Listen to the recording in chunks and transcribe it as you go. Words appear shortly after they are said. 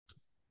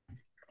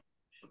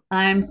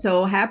I'm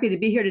so happy to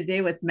be here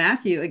today with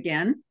Matthew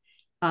again.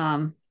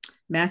 Um,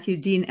 Matthew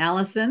Dean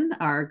Allison,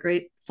 our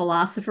great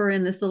philosopher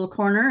in this little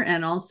corner,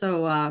 and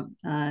also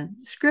a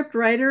script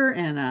writer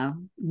and a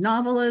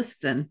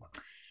novelist, and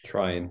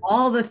Trying.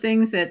 all the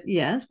things that,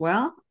 yes,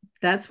 well,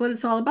 that's what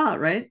it's all about,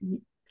 right?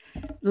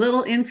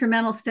 Little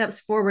incremental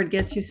steps forward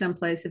gets you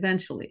someplace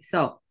eventually.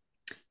 So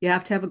you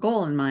have to have a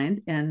goal in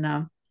mind.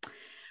 And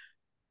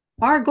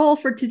our goal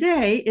for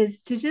today is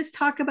to just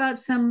talk about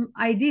some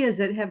ideas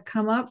that have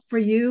come up for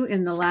you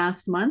in the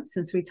last month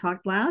since we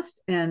talked last.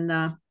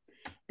 And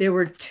there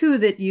were two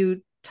that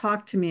you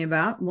talked to me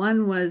about.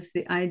 One was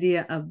the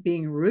idea of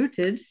being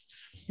rooted,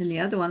 and the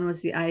other one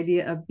was the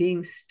idea of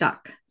being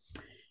stuck.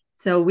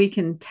 So we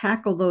can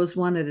tackle those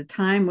one at a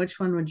time. Which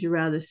one would you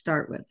rather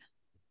start with?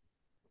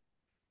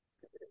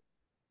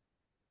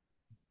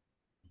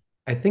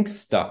 I think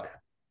stuck.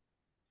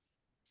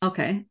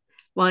 Okay.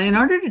 Well, in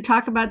order to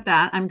talk about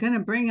that, I'm going to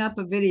bring up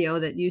a video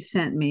that you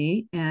sent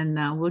me,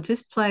 and we'll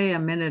just play a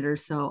minute or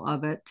so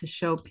of it to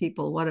show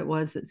people what it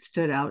was that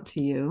stood out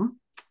to you.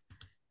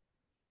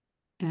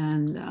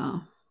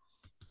 And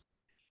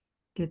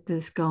get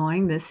this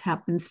going. This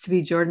happens to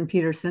be Jordan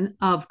Peterson,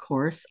 of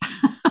course.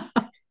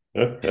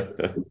 Oh,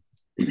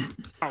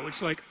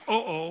 it's like,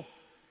 uh-oh,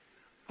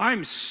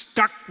 I'm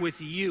stuck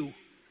with you.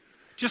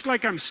 Just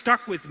like I'm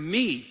stuck with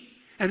me.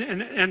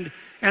 And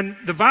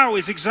the vow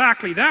is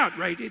exactly that,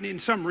 right? In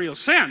some real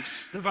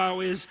sense. The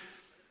vow is,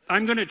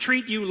 I'm going to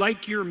treat you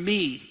like you're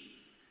me.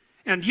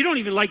 And you don't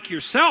even like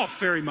yourself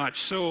very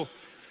much, so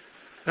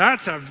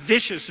that's a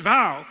vicious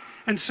vow.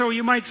 And so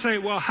you might say,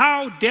 well,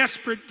 how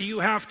desperate do you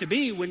have to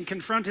be when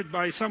confronted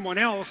by someone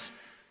else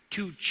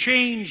to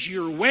change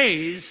your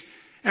ways?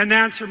 And the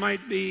answer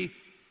might be,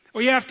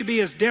 well, you have to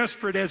be as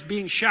desperate as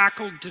being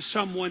shackled to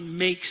someone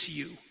makes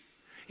you.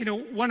 You know,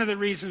 one of the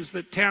reasons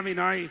that Tammy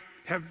and I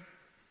have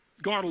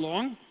got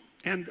along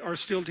and are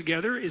still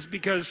together is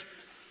because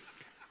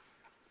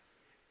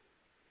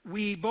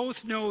we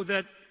both know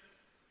that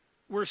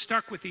we're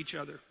stuck with each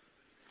other.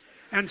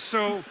 And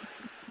so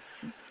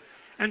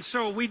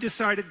we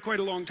decided quite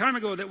a long time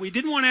ago that we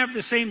didn't want to have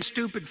the same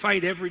stupid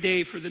fight every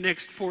day for the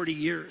next 40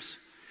 years.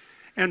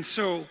 And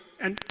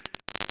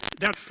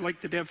that's like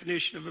the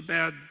definition of a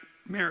bad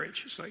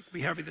marriage. It's like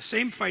we have the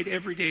same fight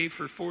every day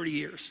for 40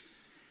 years.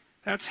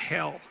 That's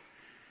hell.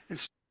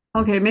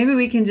 Okay, maybe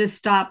we can just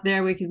stop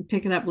there. We can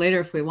pick it up later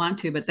if we want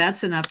to, but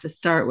that's enough to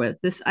start with.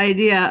 This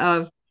idea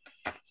of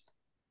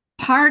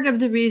part of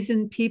the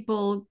reason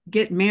people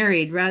get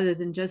married rather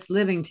than just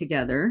living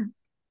together,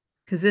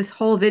 because this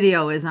whole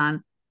video is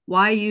on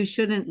why you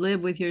shouldn't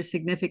live with your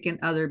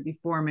significant other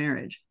before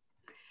marriage.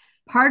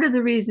 Part of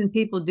the reason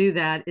people do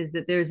that is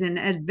that there's an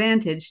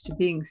advantage to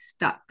being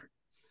stuck.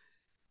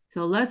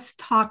 So let's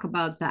talk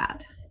about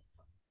that.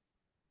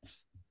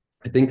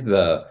 I think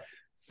the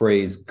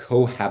phrase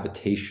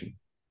cohabitation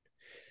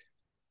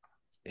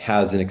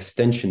has an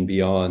extension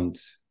beyond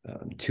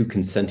two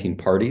consenting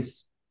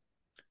parties.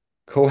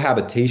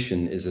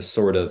 Cohabitation is a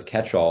sort of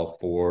catch-all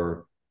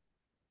for,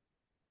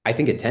 I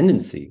think, a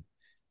tendency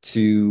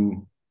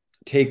to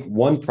take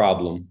one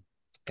problem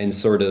and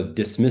sort of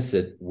dismiss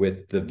it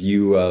with the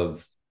view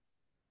of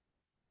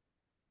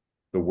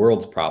the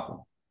world's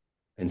problem.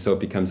 And so it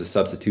becomes a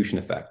substitution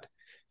effect.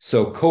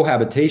 So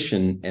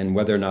cohabitation, and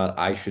whether or not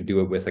I should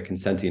do it with a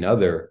consenting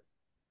other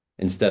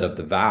instead of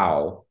the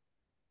vow,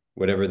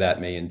 whatever that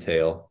may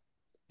entail,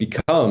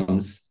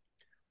 becomes,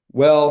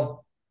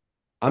 well,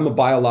 I'm a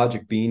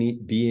biologic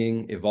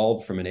being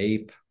evolved from an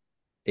ape.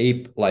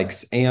 Ape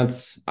likes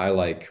ants. I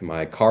like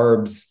my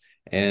carbs.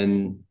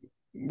 And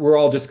we're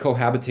all just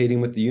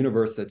cohabitating with the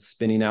universe that's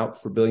spinning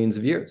out for billions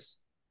of years.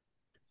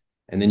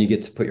 And then you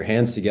get to put your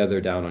hands together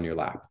down on your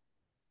lap.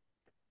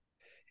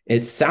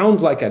 It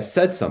sounds like I've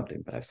said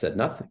something, but I've said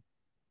nothing.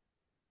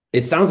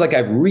 It sounds like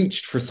I've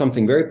reached for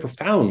something very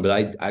profound,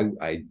 but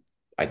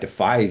I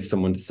defy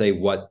someone to say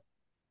what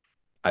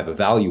I've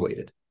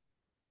evaluated.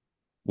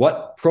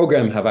 What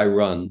program have I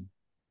run,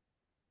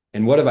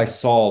 and what have I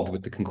solved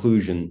with the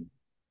conclusion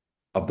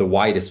of the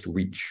widest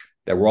reach,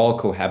 that we're all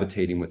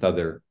cohabitating with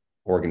other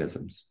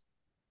organisms?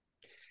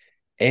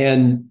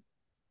 And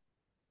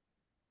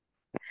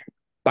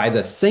by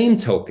the same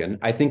token,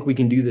 I think we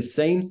can do the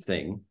same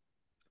thing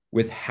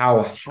with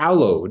how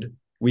hallowed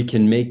we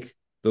can make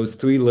those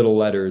three little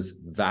letters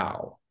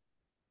vow.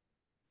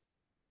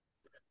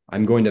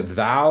 I'm going to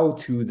vow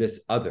to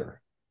this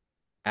other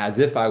as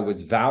if I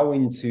was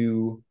vowing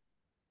to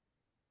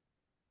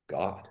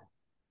God.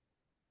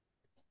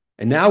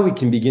 And now we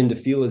can begin to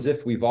feel as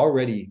if we've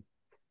already,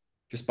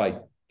 just by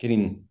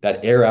getting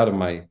that air out of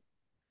my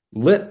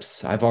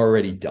lips, I've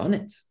already done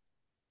it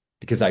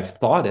because I've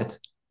thought it.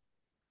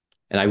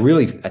 And I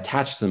really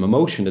attached some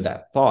emotion to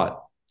that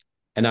thought.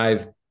 And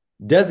I've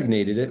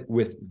designated it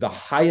with the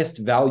highest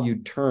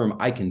valued term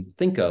I can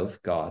think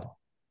of, God.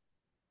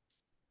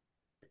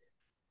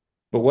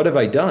 But what have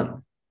I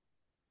done?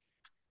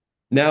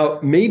 Now,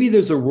 maybe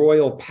there's a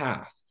royal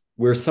path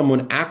where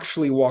someone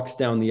actually walks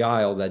down the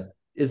aisle that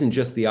isn't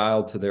just the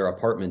aisle to their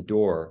apartment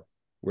door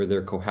where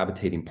their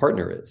cohabitating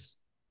partner is.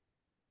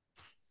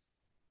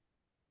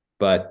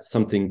 but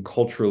something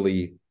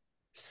culturally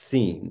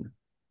seen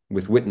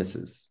with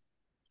witnesses.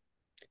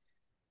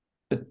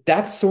 But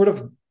that's sort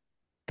of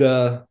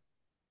the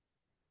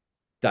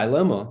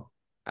dilemma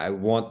I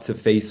want to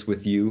face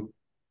with you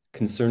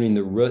concerning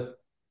the root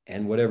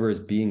and whatever is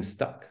being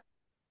stuck.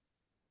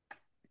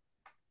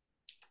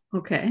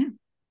 Okay.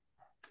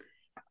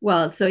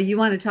 Well, so you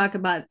want me to talk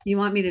about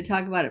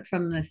it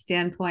from the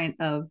standpoint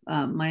of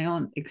my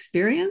own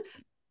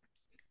experience?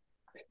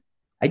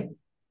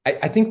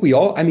 I think we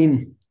all, I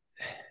mean,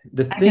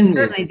 the I can thing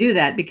certainly is, do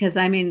that because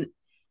I mean,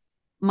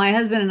 my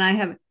husband and I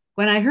have,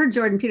 when I heard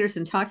Jordan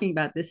Peterson talking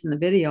about this in the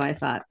video, I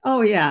thought,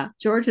 oh yeah,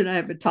 George and I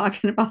have been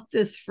talking about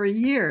this for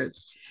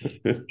years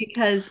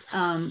because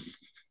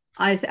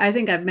I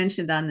think I've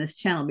mentioned on this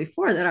channel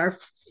before that our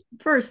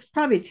first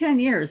probably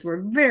 10 years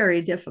were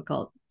very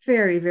difficult,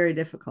 very, very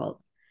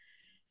difficult.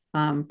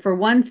 For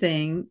one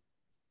thing,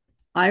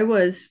 I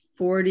was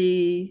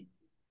 40,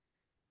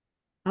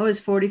 I was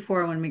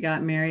 44 when we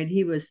got married.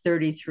 He was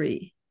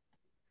 33.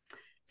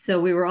 So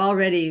we were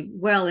already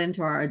well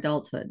into our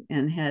adulthood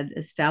and had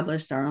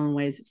established our own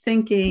ways of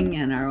thinking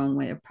and our own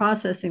way of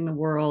processing the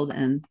world.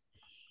 And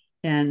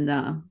in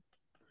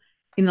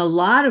a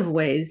lot of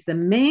ways, the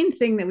main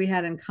thing that we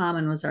had in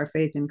common was our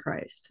faith in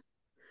Christ.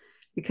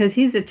 Because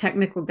he's a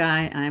technical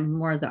guy, I'm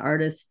more the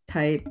artist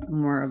type,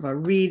 more of a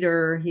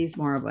reader. He's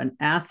more of an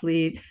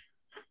athlete.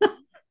 I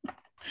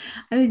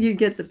think you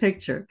get the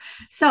picture.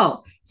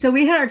 So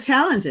we had our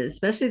challenges,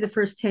 especially the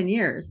first 10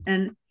 years.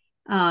 And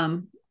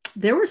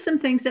there were some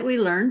things that we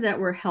learned that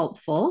were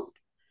helpful.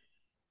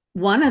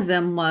 One of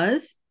them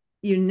was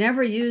you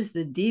never use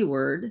the D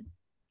word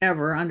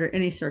ever under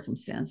any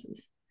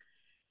circumstances.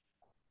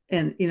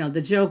 And, you know,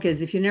 the joke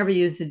is if you never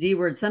use the D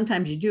word,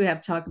 sometimes you do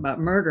have to talk about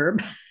murder,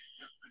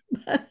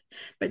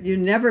 but you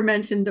never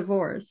mention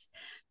divorce.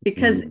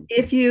 Because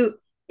if you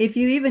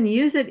even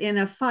use it in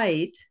a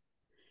fight,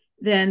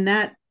 then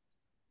that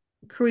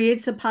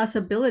creates a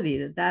possibility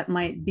that that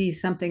might be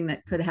something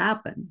that could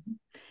happen.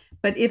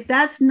 But if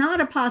that's not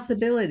a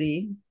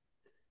possibility,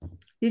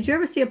 did you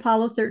ever see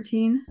Apollo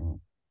 13?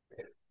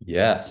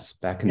 yes,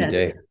 back in the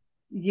day.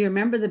 You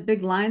remember the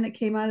big line that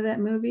came out of that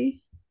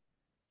movie?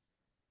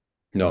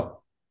 No.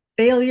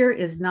 Failure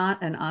is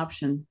not an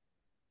option.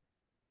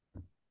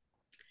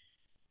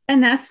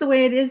 And that's the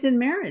way it is in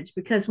marriage,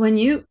 because when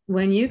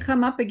you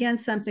come up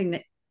against something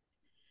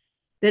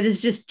that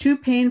is just too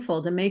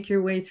painful to make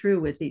your way through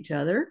with each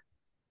other,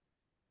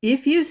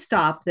 if you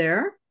stop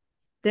there,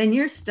 then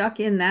you're stuck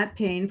in that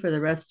pain for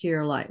the rest of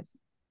your life.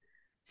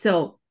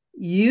 So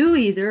you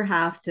either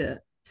have to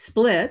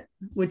split,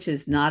 which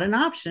is not an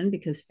option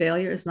because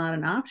failure is not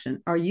an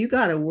option, or you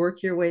got to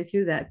work your way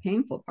through that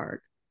painful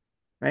part,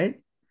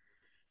 right?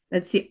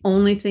 That's the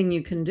only thing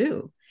you can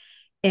do.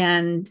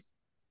 And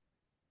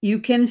you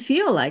can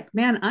feel like,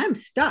 man, I'm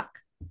stuck.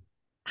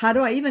 How do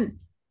I even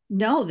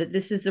know that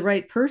this is the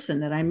right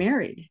person that I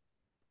married?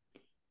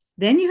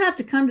 Then you have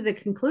to come to the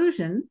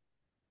conclusion,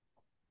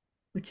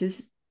 which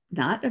is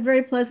not a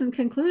very pleasant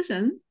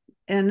conclusion.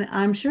 And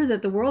I'm sure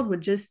that the world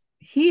would just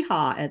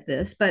hee-haw at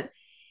this. But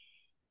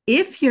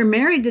if you're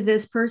married to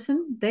this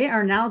person, they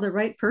are now the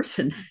right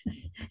person.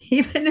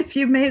 Even if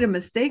you made a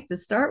mistake to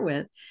start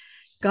with,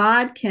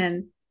 God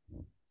can,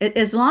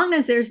 as long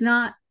as there's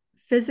not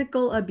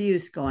physical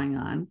abuse going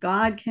on,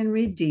 God can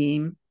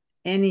redeem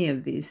any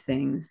of these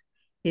things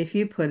if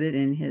you put it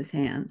in his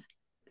hands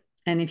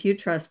and if you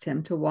trust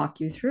him to walk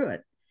you through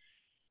it.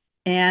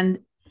 And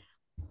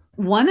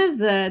one of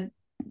the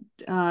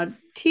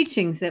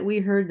teachings that we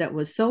heard that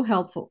was so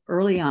helpful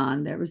early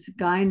on, there was a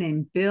guy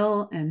named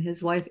Bill and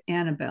his wife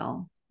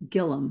Annabelle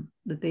Gillum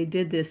that they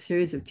did this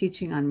series of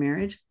teaching on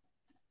marriage.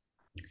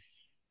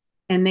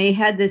 And they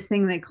had this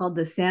thing they called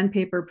the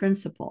sandpaper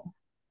principle,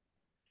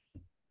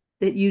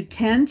 that you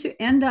tend to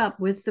end up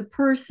with the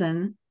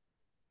person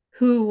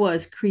who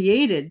was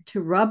created to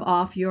rub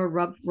off your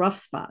rough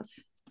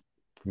spots.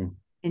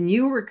 And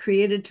you were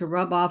created to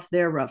rub off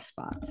their rough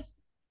spots.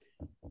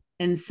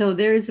 And so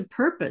there is a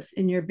purpose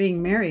in your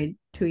being married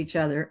to each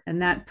other.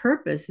 And that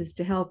purpose is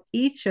to help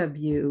each of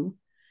you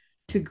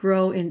to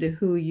grow into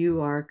who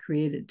you are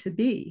created to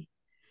be,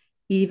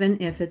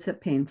 even if it's a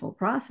painful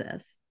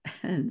process.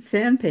 And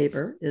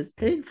sandpaper is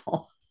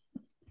painful.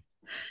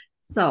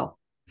 So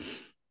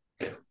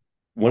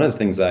one of the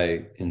things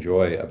I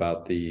enjoy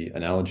about the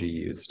analogy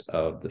used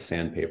of the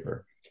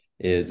sandpaper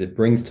is it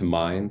brings to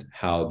mind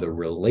how the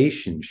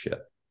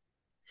relationship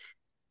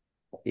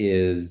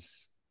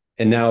is,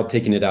 and now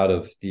taking it out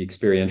of the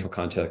experiential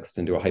context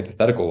into a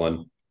hypothetical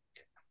one,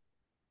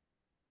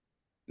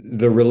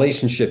 the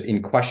relationship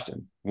in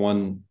question,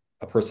 one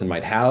a person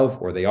might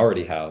have or they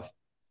already have,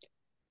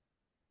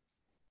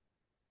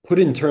 put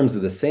in terms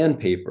of the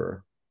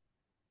sandpaper,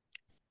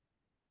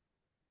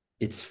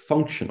 it's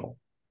functional.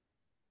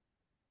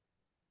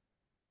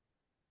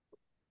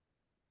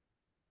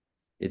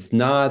 It's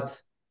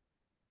not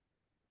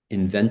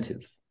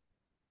inventive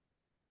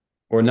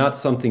or not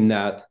something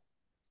that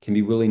can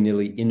be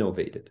willy-nilly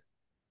innovated.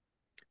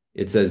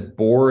 It's as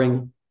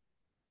boring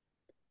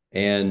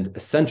and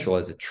essential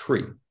as a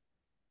tree.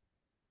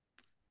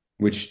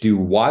 which do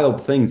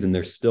wild things in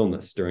their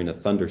stillness during a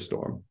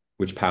thunderstorm,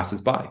 which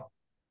passes by,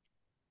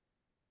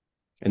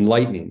 and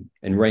lightning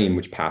and rain,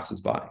 which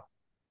passes by.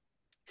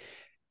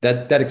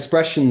 That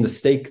expression, the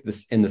steak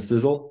and the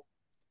sizzle,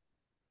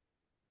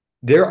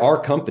 there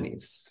are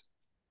companies.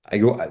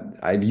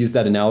 I've used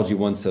that analogy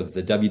once of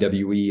the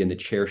WWE and the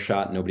chair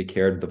shot. Nobody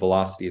cared the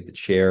velocity of the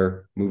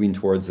chair moving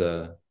towards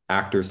a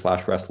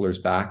actor/wrestler's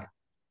back.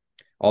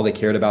 All they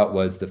cared about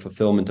was the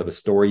fulfillment of a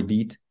story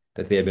beat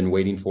that they had been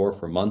waiting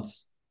for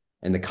months.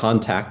 And the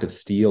contact of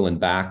steel and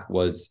back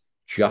was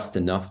just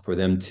enough for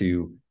them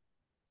to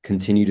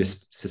continue to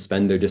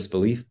suspend their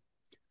disbelief.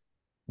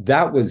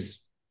 That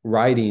was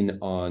riding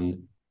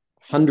on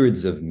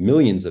hundreds of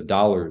millions of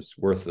dollars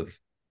worth of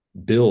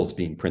bills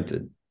being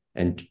printed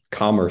and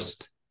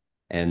commerced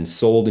and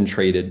sold and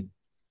traded,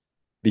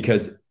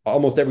 because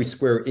almost every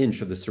square inch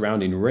of the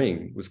surrounding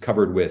ring was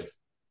covered with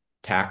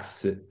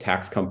tax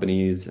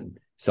companies and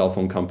cell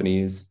phone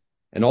companies,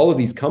 and all of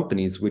these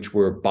companies which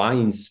were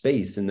buying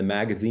space in the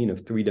magazine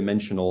of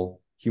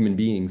three-dimensional human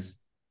beings,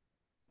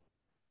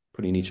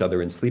 putting each other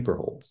in sleeper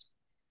holds.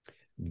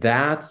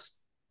 That's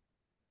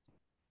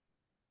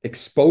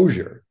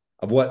exposure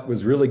of what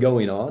was really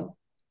going on.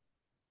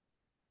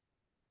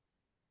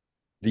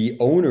 The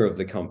owner of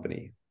the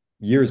company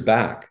years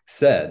back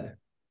said,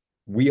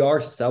 "We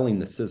are selling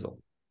the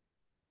sizzle,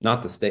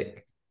 not the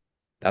steak.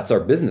 That's our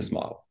business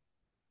model."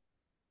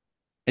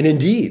 And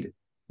indeed,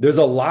 there's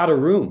a lot of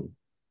room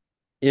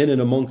in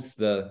and amongst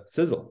the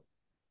sizzle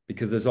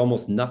because there's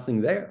almost nothing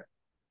there.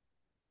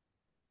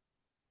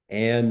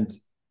 And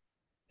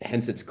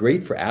hence it's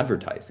great for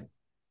advertising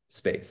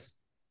space.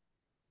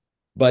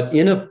 But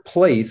in a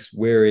place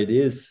where it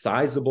is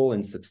sizable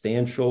and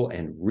substantial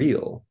and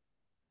real,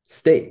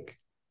 steak,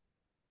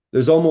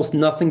 there's almost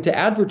nothing to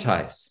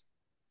advertise.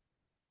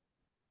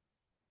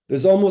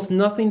 There's almost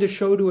nothing to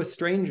show to a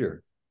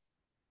stranger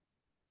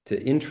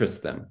to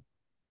interest them.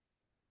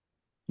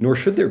 Nor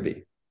should there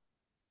be,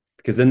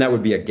 because then that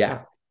would be a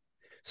gap.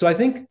 So I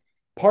think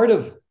part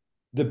of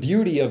the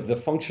beauty of the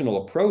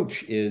functional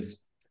approach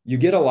is you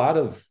get a lot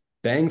of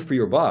bang for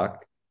your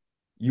buck.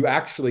 You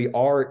actually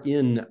are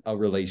in a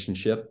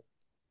relationship.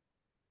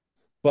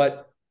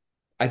 But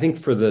I think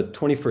for the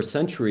 21st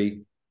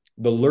century,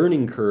 the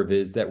learning curve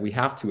is that we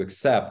have to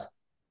accept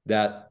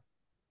that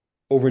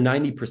over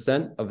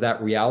 90% of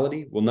that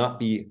reality will not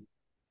be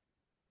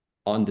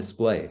on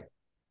display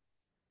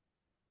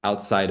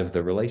outside of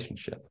the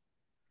relationship.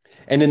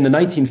 And in the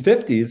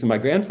 1950s, in my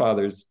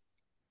grandfather's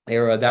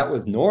era, that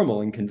was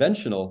normal and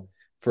conventional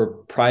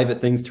for private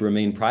things to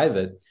remain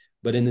private.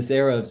 But in this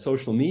era of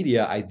social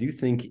media, I do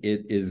think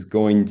it is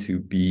going to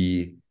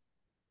be,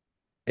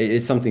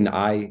 it's something that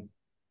I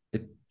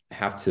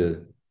have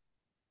to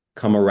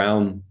come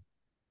around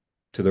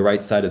to the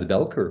right side of the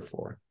bell curve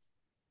for.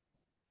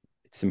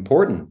 It's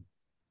important.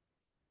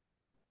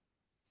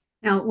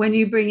 Now, when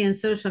you bring in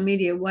social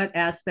media, what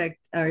aspect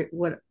are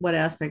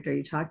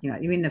you talking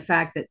about? You mean the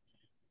fact that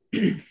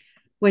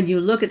when you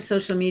look at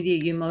social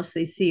media, you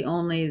mostly see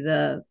only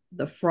the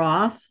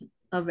froth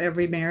of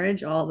every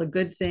marriage, all the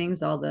good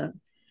things, all the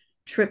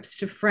trips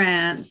to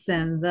France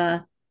and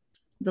the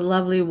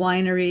lovely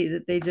winery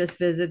that they just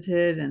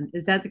visited, and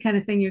is that the kind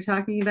of thing you're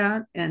talking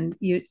about? And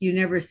you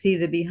never see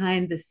the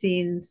behind the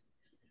scenes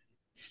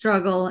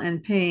struggle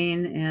and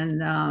pain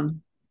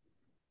and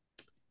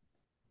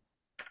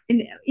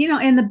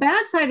and the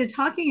bad side of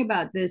talking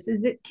about this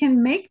is it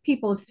can make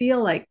people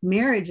feel like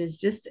marriage is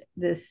just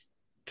this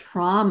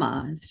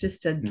trauma. It's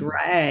just a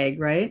drag,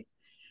 right?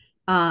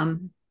 But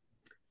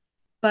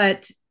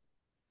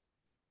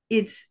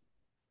it's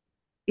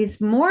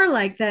more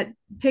like that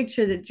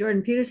picture that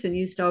Jordan Peterson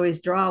used to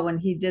always draw when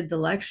he did the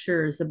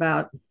lectures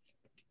about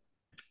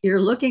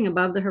you're looking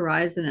above the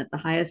horizon at the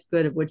highest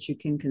good of which you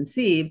can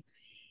conceive,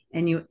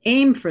 and you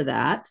aim for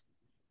that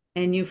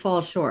and you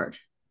fall short.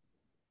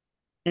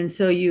 And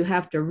so you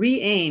have to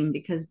re-aim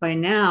because by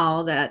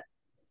now that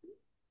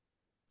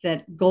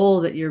goal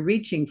that you're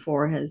reaching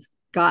for has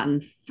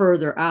gotten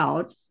further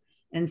out.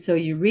 And so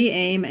you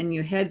re-aim and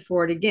you head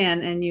for it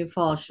again and you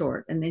fall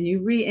short. And then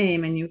you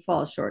re-aim and you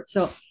fall short.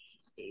 So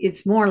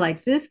it's more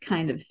like this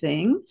kind of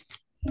thing,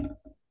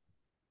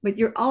 but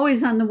you're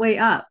always on the way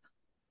up.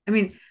 I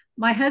mean,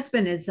 my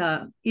husband is,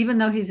 even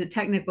though he's a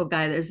technical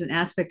guy, there's an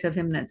aspect of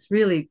him that's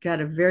really got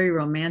a very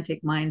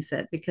romantic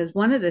mindset, because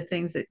one of the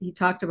things that he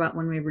talked about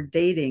when we were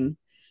dating,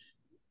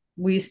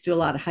 we used to do a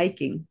lot of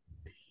hiking,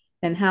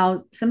 and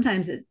how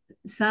sometimes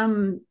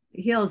some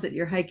hills that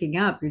you're hiking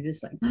up, you're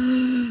just like,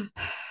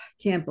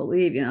 can't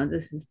believe,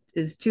 this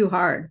is too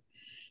hard.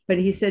 But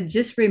he said,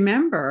 just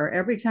remember,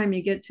 every time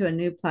you get to a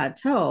new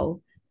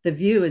plateau, the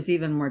view is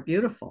even more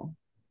beautiful.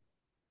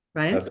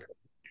 Right. That's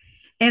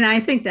And I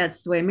think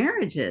that's the way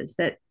marriage is,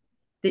 that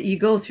you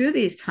go through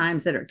these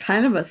times that are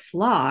kind of a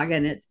slog,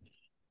 and it's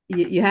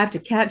you have to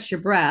catch your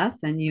breath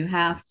and you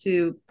have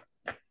to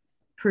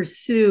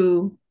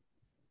pursue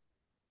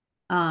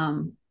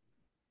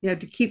you have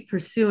to keep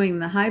pursuing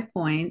the high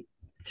point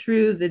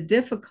through the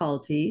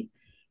difficulty,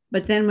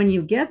 but then when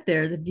you get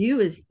there the view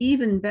is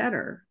even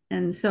better.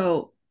 And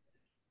so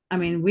I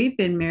mean, we've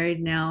been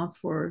married now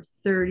for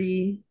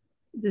 30,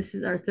 this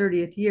is our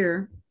 30th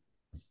year.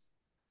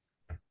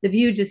 The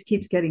view just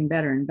keeps getting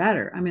better and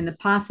better. I mean, the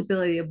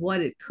possibility of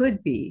what it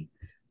could be,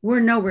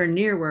 we're nowhere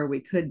near where we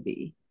could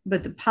be,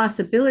 but the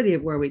possibility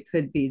of where we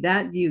could be,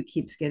 that view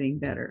keeps getting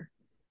better.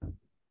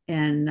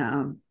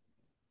 And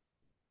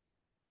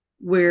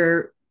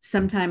where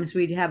sometimes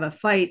we'd have a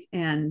fight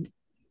and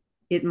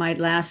it might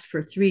last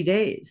for 3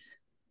 days.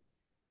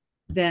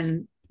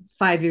 Then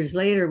 5 years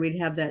later, we'd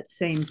have that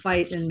same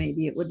fight and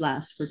maybe it would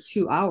last for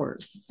 2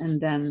 hours. And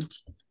then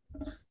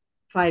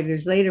 5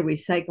 years later, we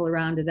cycle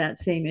around to that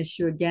same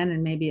issue again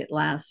and maybe it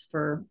lasts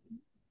for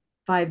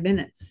 5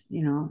 minutes,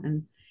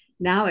 and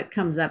now it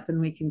comes up and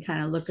we can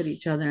kind of look at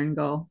each other and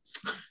go,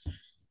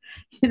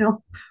 you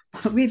know,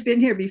 we've been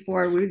here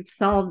before, we've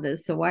solved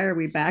this, so why are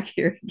we back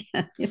here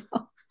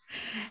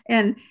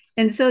again?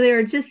 And so there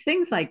are just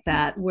things like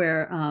that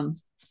where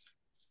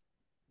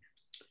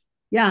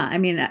yeah, I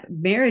mean,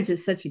 marriage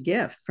is such a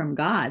gift from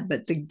God,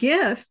 but the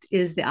gift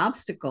is the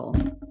obstacle.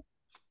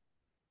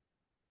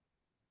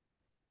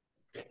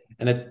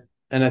 And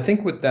I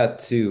think with that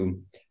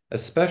too,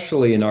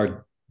 especially in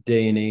our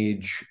day and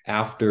age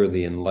after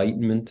the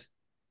Enlightenment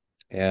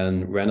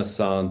and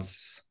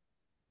Renaissance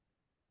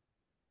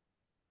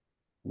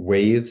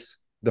waves,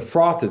 the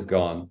froth is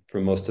gone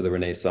from most of the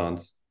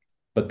Renaissance,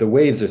 but the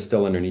waves are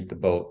still underneath the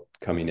boat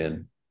coming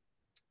in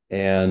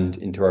and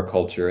into our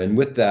culture. And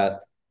with that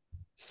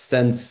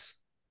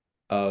sense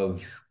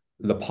of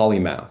the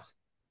polymath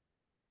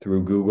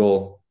through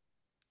Google,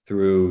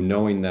 through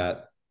knowing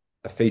that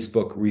a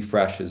Facebook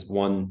refresh is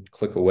one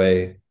click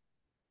away,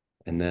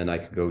 and then I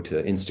could go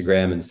to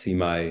Instagram and see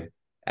my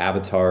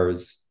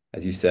avatars,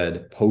 as you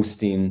said,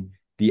 posting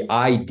the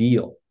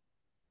ideal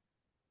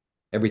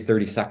every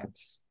 30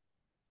 seconds.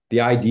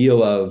 The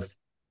ideal of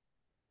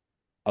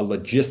a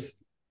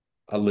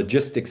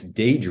logistics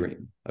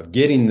daydream of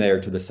getting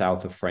there to the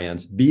south of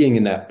France, being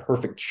in that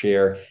perfect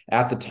chair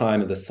at the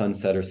time of the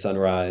sunset or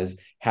sunrise,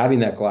 having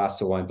that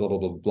glass of wine, blah, blah,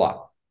 blah,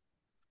 blah.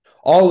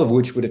 All of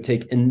which would have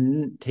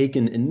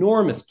taken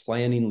enormous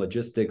planning,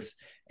 logistics,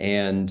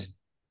 and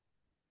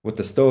what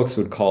the Stoics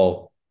would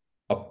call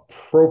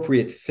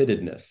appropriate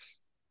fittedness.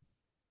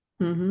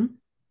 Mm-hmm.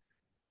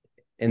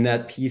 And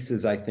that piece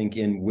is, I think,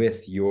 in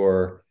with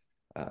your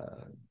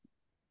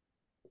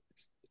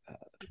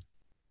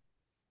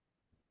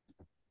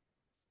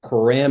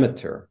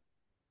parameter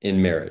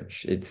in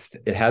marriage.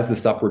 It has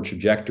this upward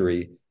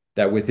trajectory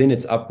that within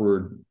its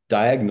upward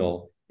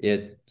diagonal,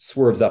 it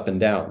swerves up and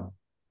down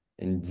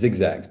and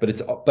zigzags. But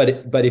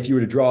if you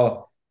were to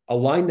draw a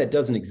line that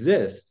doesn't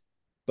exist,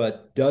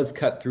 but does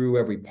cut through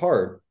every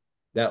part,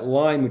 that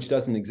line which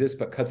doesn't exist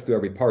but cuts through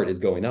every part is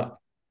going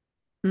up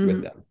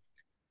with them.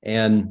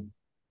 And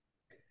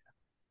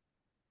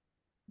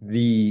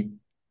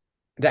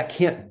that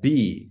can't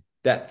be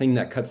that thing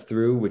that cuts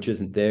through, which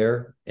isn't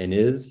there and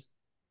is.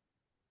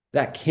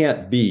 That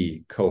can't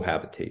be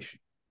cohabitation.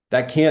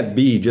 That can't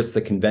be just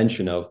the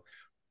convention of,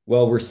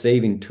 well, we're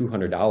saving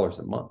 $200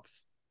 a month.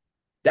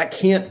 That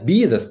can't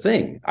be the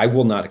thing. I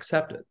will not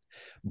accept it.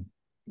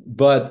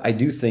 But I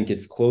do think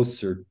it's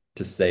closer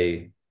to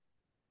say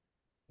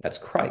that's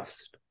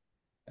Christ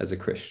as a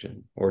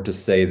Christian, or to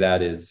say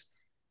that is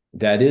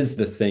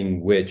the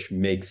thing which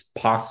makes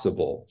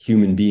possible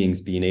human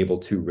beings being able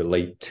to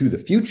relate to the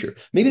future.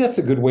 Maybe that's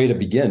a good way to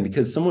begin,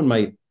 because someone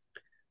might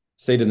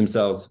say to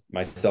themselves,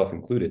 myself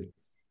included,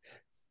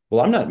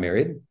 well, I'm not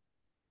married,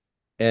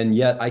 and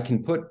yet I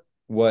can put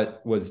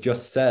what was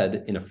just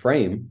said in a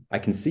frame. I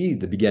can see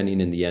the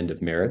beginning and the end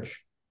of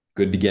marriage.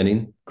 Good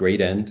beginning,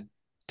 great end,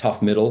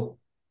 tough middle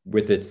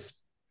with its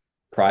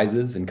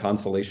prizes and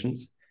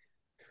consolations.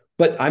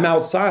 But I'm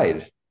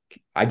outside.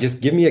 I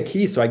just give me a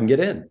key so I can get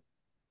in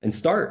and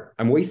start.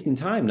 I'm wasting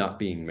time not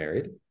being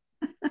married.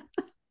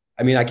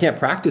 I mean, I can't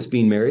practice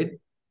being married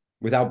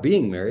without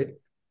being married.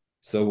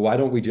 So why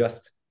don't we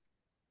just...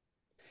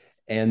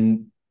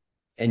 And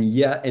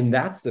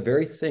that's the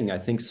very thing I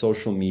think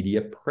social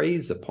media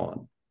preys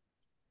upon.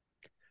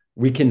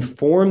 We can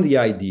form the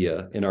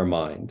idea in our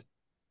mind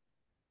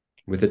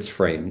with its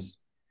frames.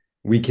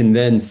 We can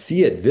then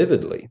see it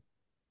vividly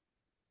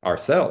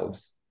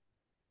ourselves.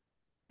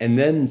 And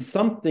then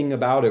something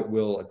about it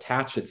will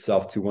attach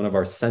itself to one of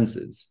our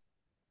senses,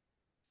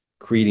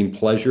 creating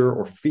pleasure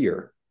or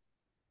fear.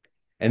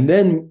 And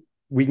then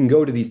we can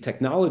go to these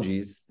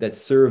technologies that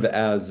serve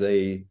as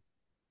an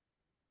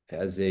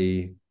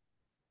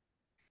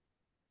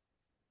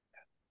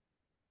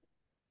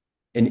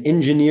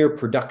engineer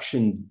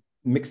production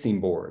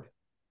mixing board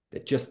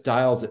that just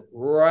dials it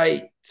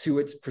right to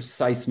its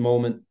precise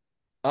moment,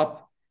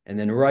 up and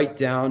then right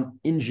down,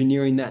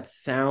 engineering that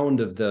sound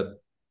of the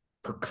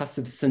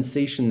percussive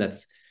sensation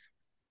that's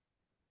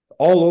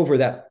all over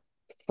that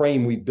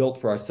frame we built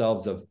for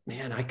ourselves of,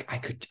 man,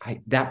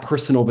 that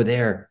person over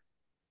there,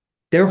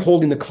 they're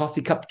holding the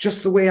coffee cup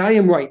just the way I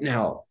am right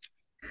now.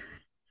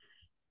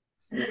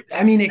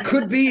 I mean, it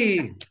could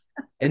be.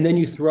 And then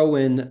you throw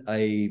in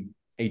a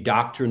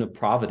doctrine of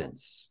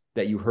providence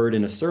that you heard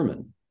in a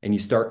sermon and you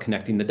start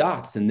connecting the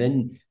dots, and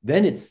then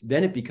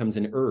it becomes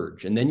an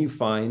urge, and then you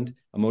find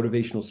a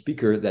motivational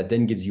speaker that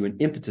then gives you an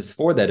impetus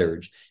for that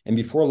urge, and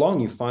before long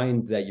you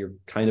find that you're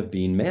kind of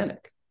being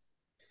manic.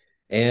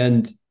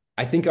 And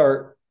I think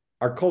our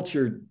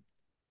culture,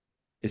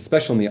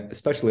 especially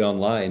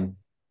online,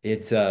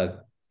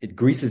 it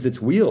greases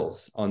its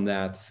wheels on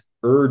that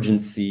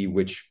urgency,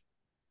 which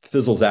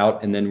fizzles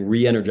out and then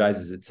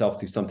re-energizes itself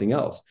through something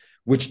else,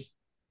 which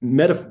in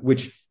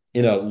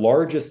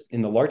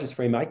the largest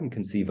frame I can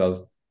conceive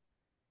of,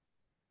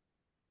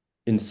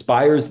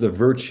 inspires the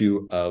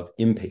virtue of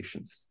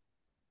impatience.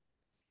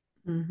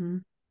 Mm-hmm.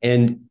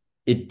 And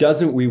it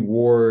doesn't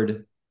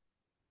reward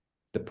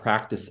the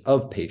practice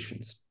of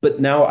patience. But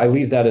now I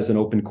leave that as an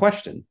open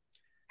question.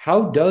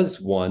 How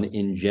does one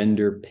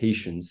engender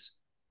patience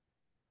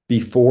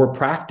before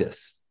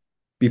practice?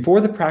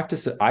 Before the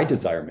practice that I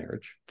desire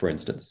marriage, for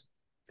instance,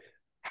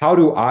 how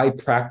do I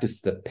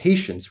practice the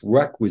patience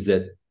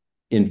requisite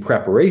in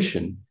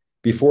preparation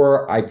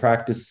before I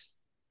practice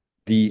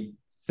the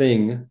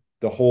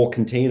whole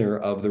container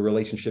of the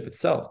relationship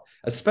itself,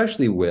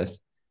 especially with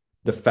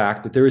the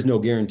fact that there is no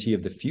guarantee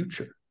of the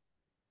future?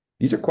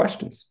 These are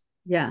questions.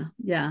 Yeah.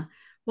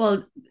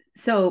 Well,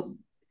 so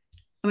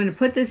I'm going to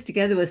put this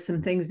together with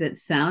some things that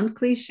sound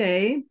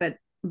cliche, but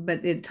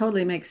it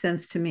totally makes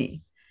sense to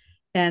me.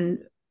 And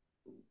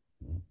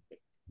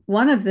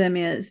one of them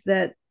is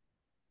that,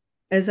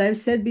 as I've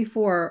said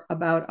before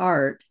about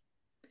art,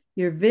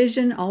 your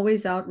vision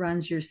always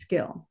outruns your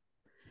skill.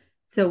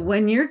 So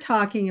when you're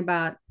talking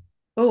about,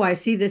 oh, I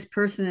see this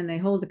person and they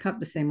hold the cup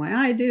the same way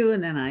I do,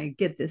 and then I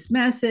get this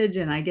message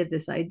and I get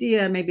this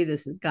idea, maybe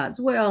this is God's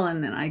will,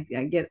 and then I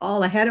get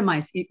all ahead of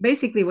myself.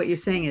 Basically what you're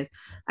saying is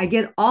I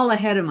get all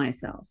ahead of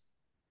myself.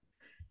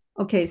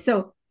 Okay,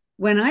 so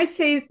when I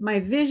say my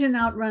vision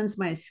outruns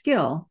my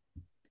skill,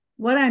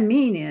 what I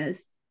mean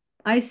is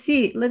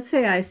let's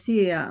say I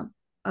see a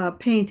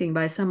painting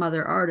by some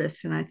other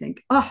artist and I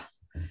think, oh,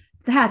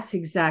 that's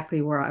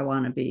exactly where I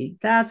want to be.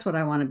 That's what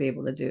I want to be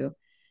able to do.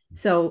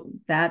 So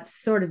that's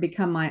sort of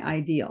become my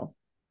ideal.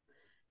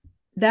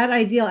 That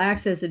ideal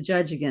acts as a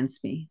judge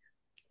against me.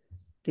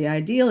 The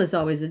ideal is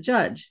always a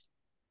judge.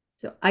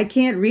 So I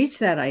can't reach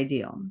that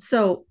ideal.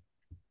 So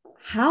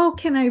how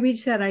can I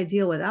reach that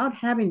ideal without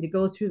having to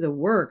go through the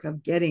work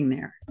of getting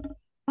there?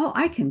 Oh,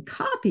 I can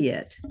copy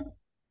it.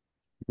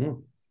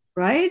 Mm.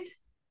 Right?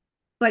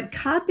 But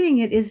copying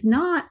it is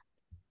not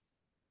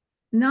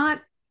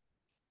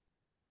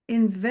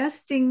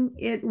investing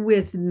it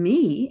with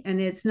me, and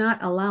it's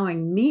not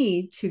allowing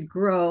me to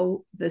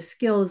grow the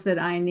skills that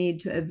I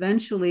need to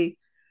eventually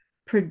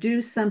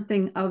produce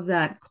something of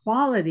that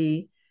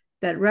quality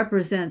that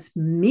represents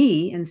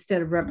me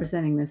instead of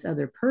representing this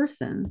other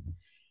person.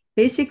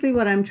 Basically,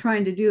 what I'm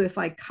trying to do if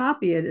I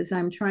copy it is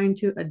I'm trying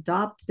to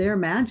adopt their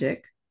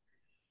magic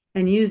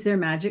and use their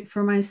magic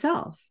for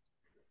myself.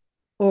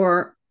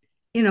 Or,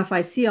 if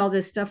I see all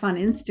this stuff on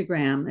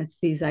Instagram, it's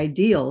these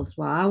ideals.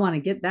 Well, I want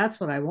to get, that's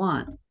what I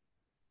want.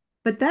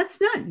 But that's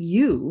not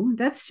you.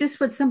 That's just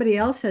what somebody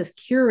else has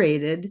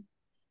curated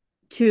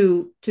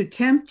to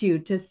tempt you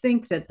to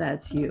think that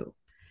that's you.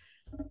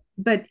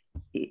 But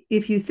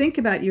if you think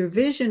about your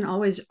vision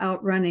always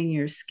outrunning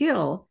your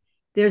skill,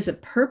 there's a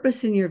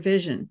purpose in your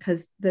vision,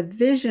 because the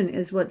vision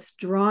is what's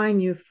drawing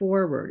you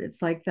forward.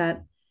 It's like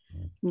that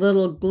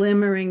little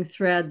glimmering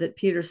thread that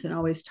Peterson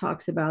always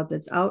talks about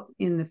that's out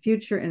in the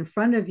future in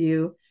front of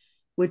you,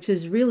 which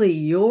is really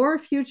your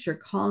future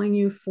calling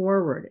you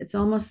forward. It's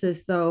almost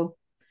as though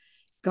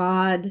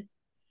God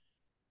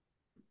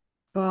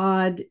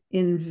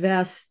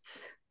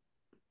invests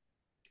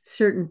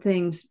certain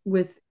things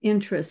with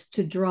interest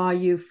to draw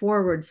you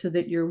forward so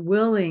that you're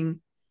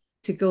willing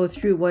to go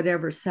through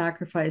whatever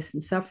sacrifice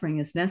and suffering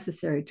is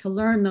necessary to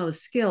learn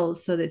those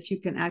skills so that you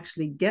can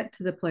actually get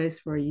to the place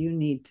where you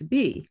need to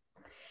be.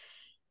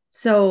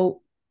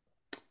 So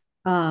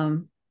I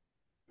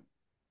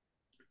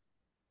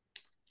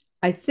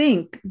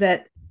think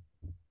that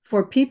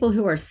for people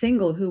who are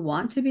single who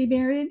want to be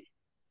married,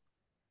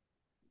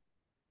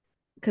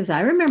 because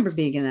I remember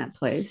being in that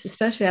place,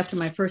 especially after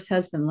my first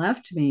husband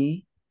left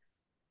me,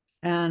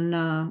 and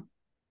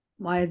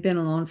I had been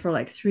alone for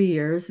like 3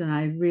 years, and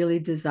I really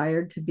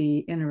desired to be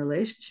in a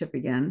relationship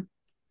again.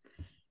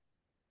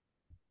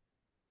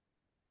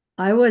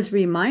 I was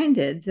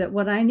reminded that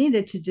what I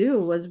needed to do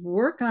was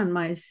work on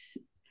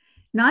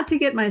not to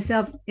get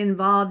myself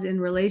involved in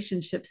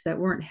relationships that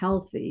weren't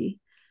healthy,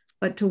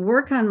 but to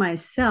work on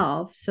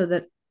myself so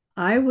that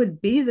I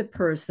would be the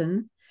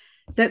person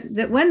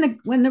that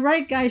when the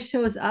right guy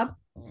shows up,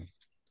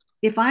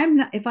 if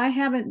I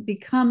haven't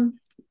become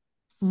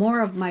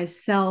more of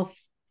myself,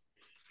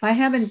 if I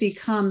haven't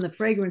become the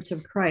fragrance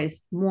of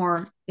Christ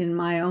more in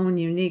my own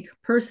unique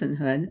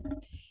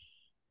personhood,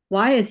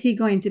 why is he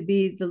going to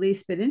be the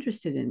least bit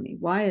interested in me?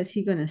 Why is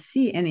he going to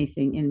see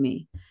anything in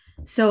me?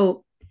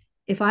 So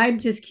if I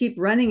just keep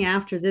running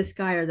after this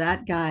guy or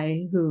that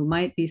guy who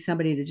might be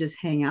somebody to just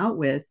hang out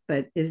with,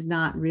 but is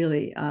not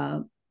really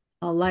a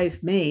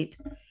life mate,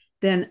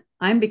 then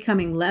I'm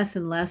becoming less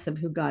and less of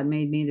who God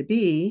made me to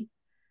be.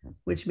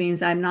 which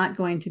means I'm not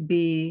going to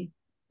be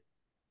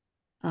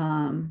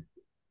um,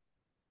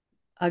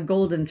 a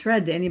golden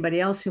thread to anybody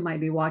else who might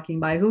be walking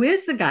by, who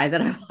is the guy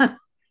that I want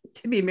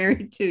to be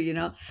married to, you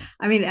know.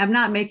 I mean, I'm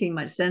not making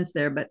much sense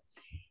there, but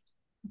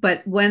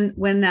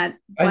when that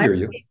I hear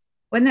you.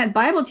 when that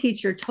Bible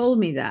teacher told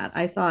me that,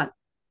 I thought,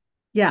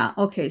 yeah,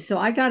 okay, so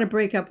I got to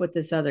break up with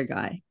this other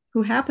guy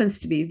who happens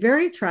to be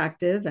very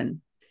attractive,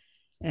 and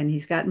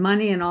he's got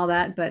money and all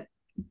that,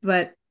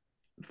 but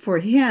for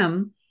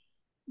him,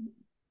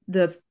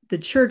 the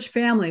church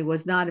family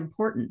was not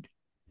important.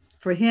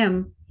 For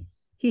him,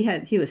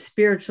 he was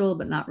spiritual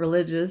but not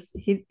religious.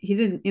 He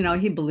didn't, you know,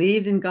 he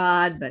believed in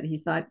God, but he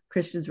thought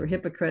Christians were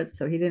hypocrites,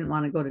 so he didn't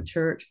want to go to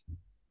church.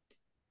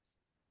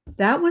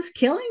 That was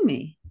killing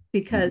me,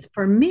 because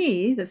for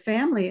me, the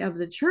family of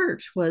the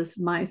church was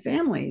my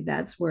family.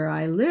 That's where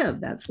I live,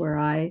 that's where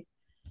I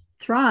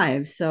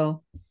thrive.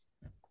 So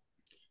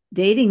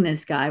dating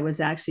this guy was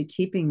actually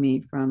keeping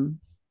me from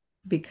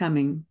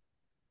becoming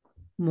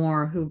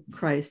more who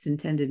Christ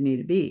intended me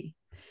to be.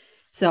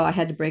 So I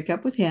had to break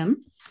up with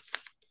him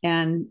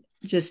and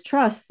just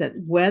trust that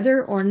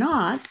whether or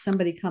not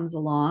somebody comes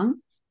along,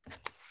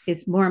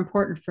 it's more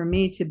important for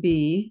me to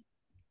be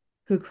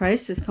who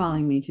Christ is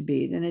calling me to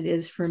be than it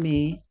is for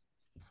me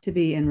to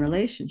be in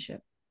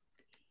relationship.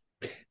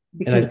 And I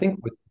Because think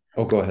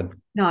oh, go ahead.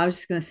 no, I was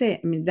just going to say,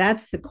 I mean,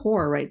 that's the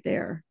core right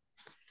there.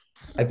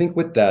 I think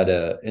with that,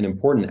 an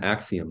important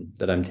axiom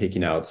that I'm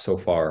taking out so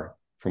far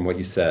from what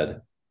you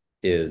said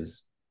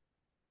is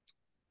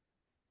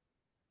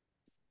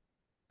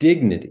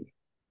dignity.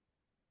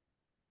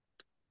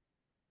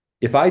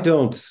 If I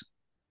don't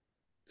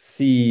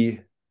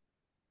see,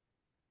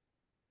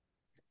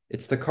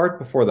 it's the cart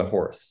before the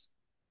horse.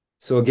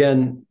 So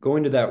again,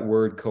 going to that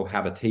word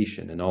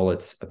cohabitation and all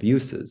its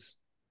abuses,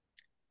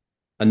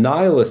 a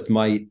nihilist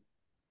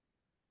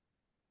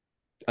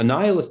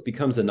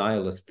becomes a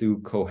nihilist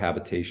through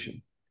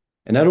cohabitation.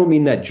 And I don't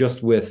mean that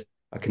just with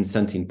a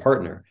consenting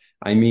partner.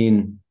 I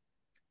mean,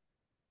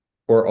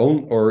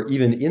 or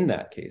even in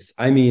that case,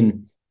 I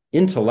mean,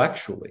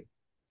 intellectually.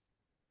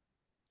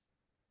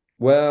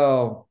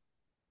 Well,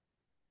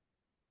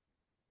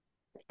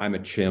 I'm a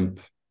chimp.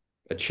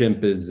 A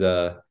chimp is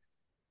a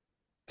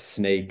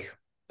snake.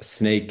 A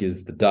snake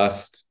is the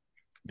dust.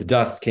 The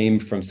dust came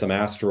from some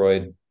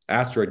asteroid.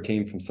 Asteroid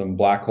came from some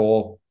black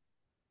hole.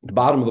 The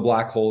bottom of the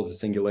black hole is a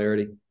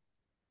singularity.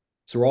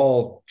 So we're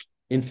all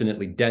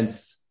infinitely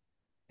dense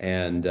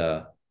and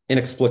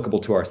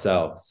inexplicable to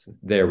ourselves.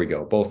 There we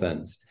go, both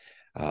ends.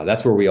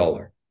 That's where we all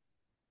are.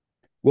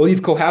 Well,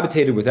 you've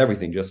cohabitated with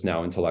everything just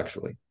now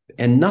intellectually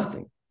and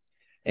nothing.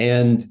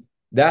 And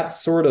that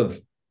sort of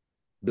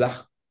blah,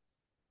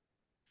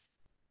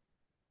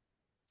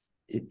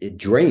 it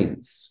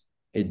drains.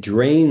 It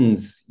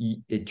drains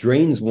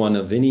one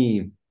of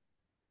any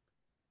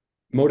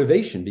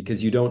motivation,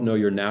 because you don't know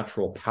your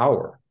natural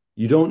power.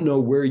 You don't know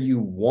where you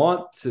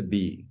want to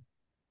be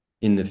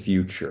in the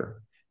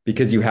future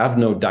because you have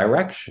no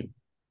direction.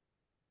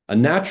 A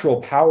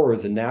natural power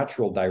is a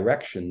natural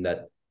direction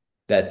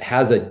that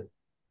has a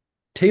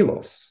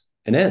telos,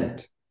 an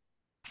end.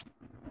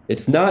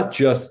 It's not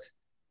just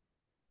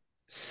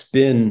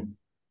spin,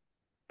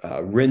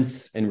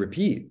 rinse, and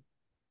repeat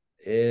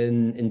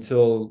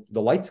until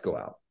the lights go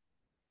out.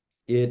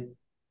 It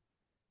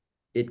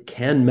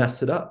can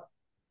mess it up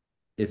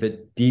if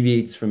it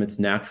deviates from its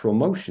natural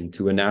motion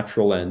to a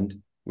natural end,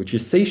 which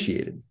is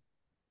satiated.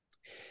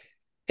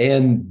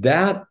 And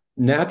that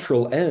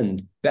natural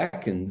end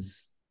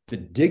beckons the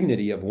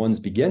dignity of one's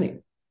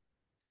beginning.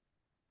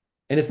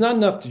 And it's not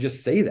enough to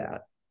just say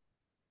that.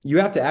 You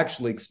have to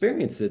actually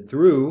experience it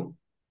through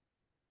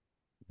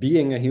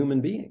being a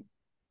human being.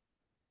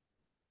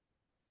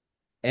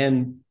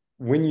 And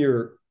I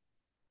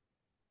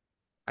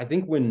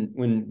think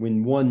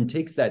when one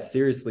takes that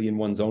seriously in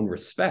one's own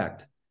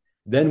respect,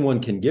 then one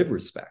can give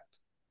respect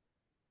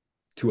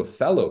to a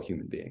fellow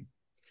human being.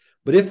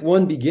 But if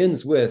one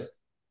begins with,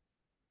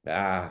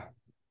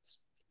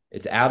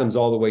 it's atoms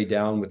all the way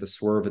down with a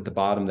swerve at the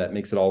bottom that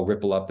makes it all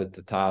ripple up at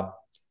the top,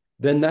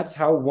 then that's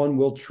how one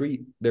will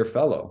treat their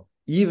fellow,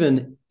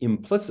 even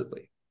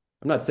implicitly.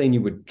 I'm not saying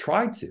you would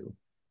try to,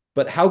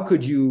 but how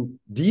could you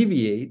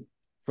deviate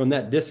from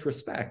that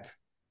disrespect?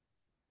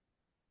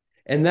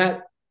 And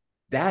that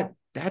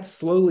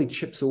slowly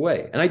chips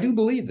away. And I do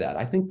believe that.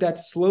 I think that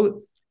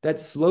slowly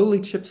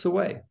chips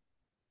away.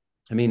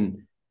 I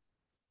mean,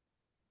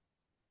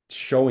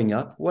 showing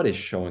up, what is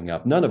showing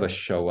up? None of us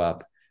show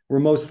up. We're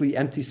mostly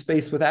empty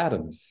space with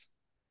atoms.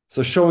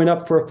 So showing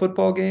up for a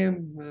football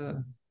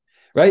game,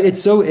 right? It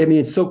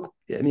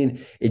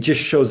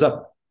just shows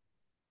up.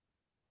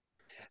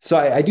 So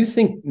I do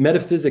think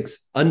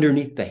metaphysics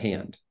underneath the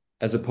hand,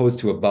 as opposed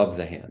to above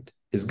the hand,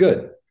 is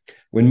good.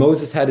 When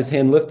Moses had his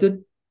hand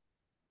lifted,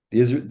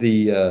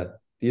 the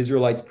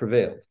Israelites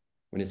prevailed.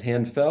 When his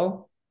hand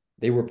fell,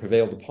 they were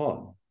prevailed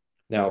upon.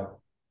 Now,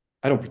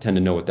 I don't pretend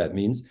to know what that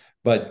means,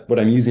 but what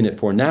I'm using it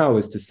for now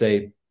is to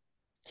say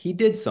he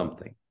did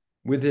something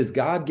with his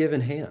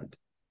God-given hand.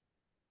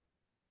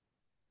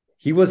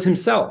 He was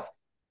himself.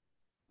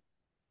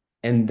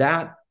 And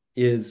that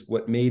is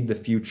what made the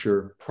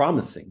future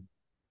promising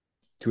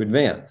to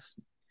advance.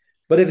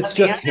 But if it's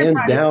just hands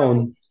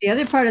down, the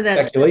other part of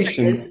that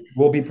speculation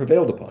will be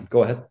prevailed upon.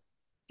 Go ahead.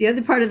 The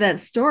other part of that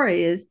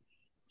story is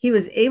he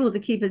was able to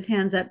keep his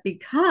hands up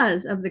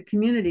because of the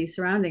community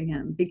surrounding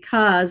him,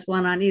 because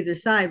one on either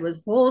side was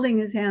holding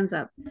his hands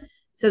up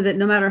so that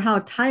no matter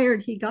how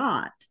tired he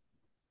got,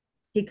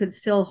 he could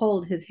still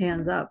hold his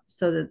hands up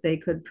so that they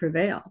could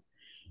prevail.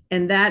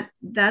 And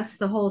that's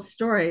the whole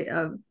story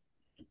of.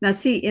 Now,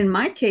 see, in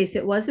my case,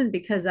 it wasn't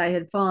because I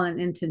had fallen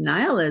into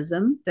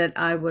nihilism that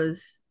I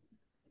was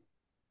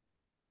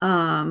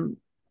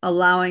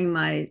allowing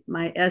my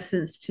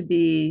essence to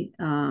be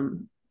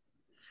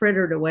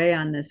frittered away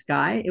on this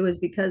guy. It was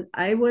because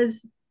I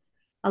was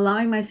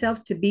allowing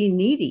myself to be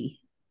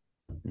needy,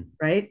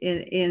 right?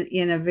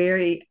 In a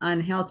very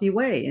unhealthy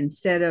way,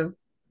 instead of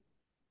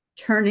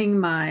turning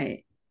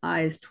my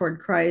eyes toward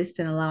Christ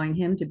and allowing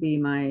him to be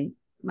my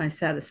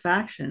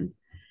satisfaction.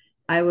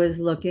 I was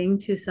looking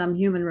to some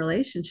human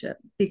relationship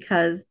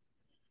because,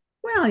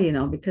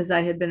 well, because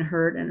I had been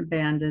hurt and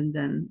abandoned,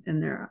 and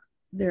there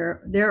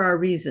are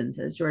reasons,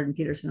 as Jordan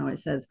Peterson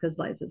always says, because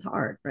life is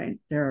hard, right?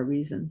 There are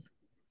reasons.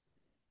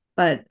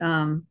 But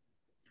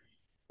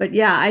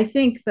yeah, I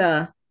think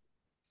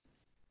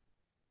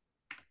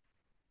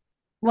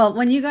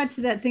when you got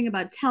to that thing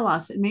about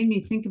telos, it made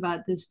me think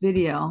about this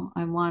video.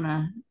 I want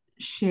to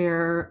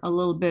share a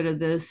little bit of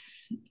this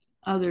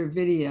other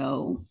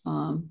video,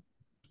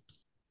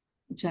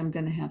 which I'm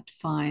going to have to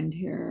find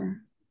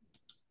here.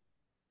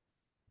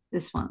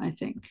 This one, I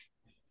think.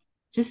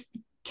 Just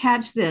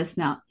catch this.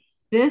 Now,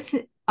 this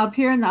up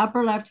here in the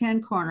upper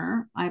left-hand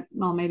corner,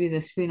 well, maybe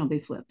the screen will be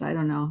flipped. I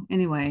don't know.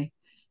 Anyway,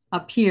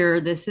 up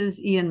here, this is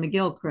Ian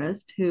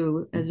McGilchrist,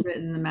 who has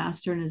written The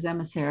Master and His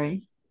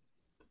Emissary,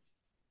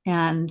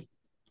 and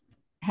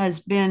has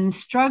been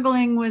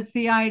struggling with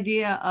the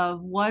idea of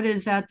what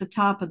is at the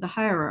top of the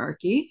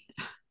hierarchy,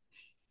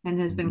 and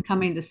has been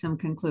coming to some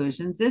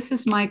conclusions. This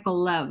is Michael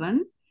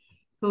Levin,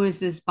 who is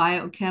this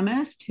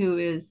biochemist who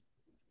is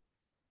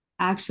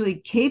actually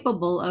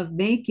capable of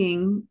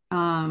making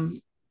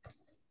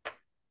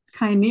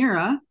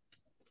chimera,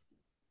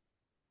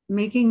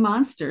 making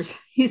monsters.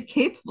 He's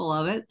capable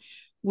of it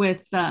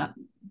with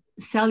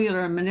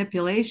cellular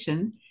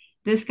manipulation.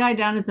 This guy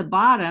down at the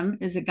bottom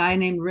is a guy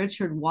named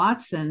Richard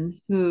Watson,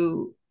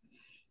 who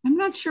I'm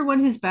not sure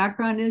what his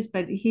background is,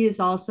 but he is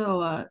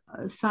also a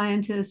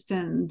scientist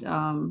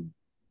and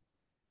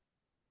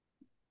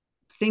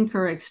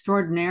thinker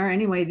extraordinaire.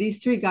 Anyway,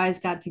 these three guys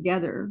got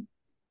together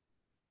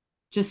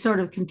just sort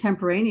of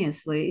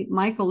contemporaneously.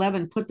 Michael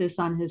Levin put this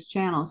on his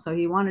channel, so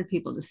he wanted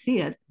people to see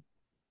it.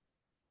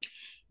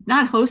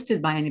 Not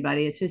hosted by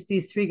anybody. It's just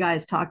these three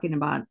guys talking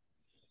about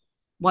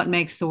what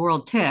makes the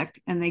world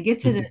tick. And they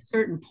get to this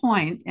certain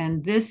point,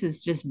 and this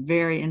is just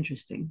very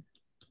interesting.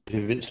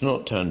 If it's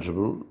not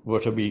tangible,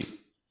 what are we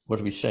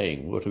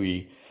saying? What are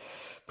we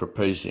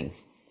proposing?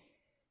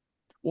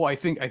 Well, I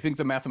think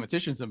the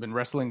mathematicians have been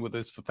wrestling with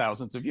this for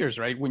thousands of years,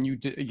 right? When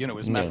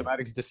is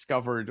mathematics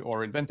discovered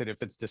or invented?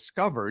 If it's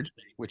discovered,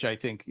 which I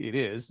think it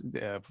is,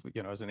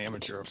 as an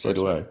amateur, of so course,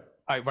 do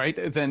I.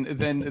 Right?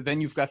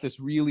 Then you've got this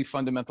really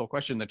fundamental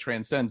question that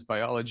transcends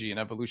biology and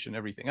evolution, and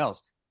everything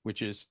else,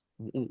 which is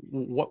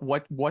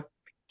what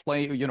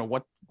play,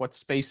 what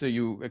space are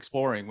you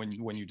exploring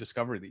when you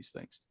discover these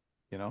things,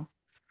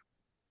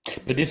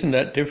 But isn't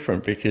that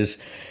different? Because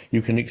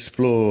you can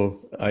explore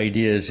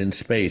ideas in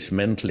space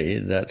mentally,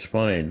 that's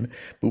fine.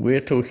 But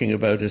we're talking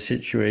about a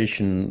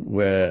situation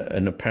where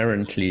an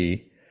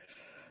apparently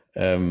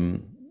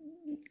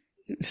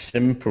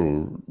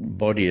simple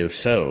body of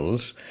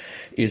cells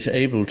is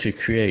able to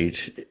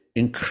create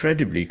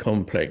incredibly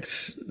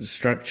complex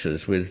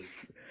structures with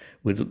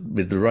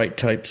the right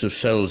types of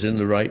cells in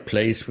the right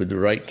place, with the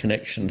right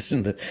connections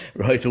in the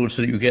right order,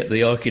 so that you get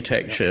the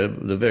architecture,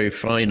 the very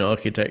fine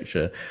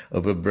architecture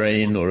of a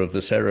brain or of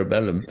the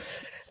cerebellum.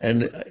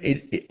 And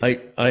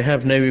I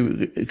have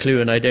no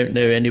clue, and I don't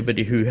know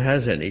anybody who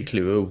has any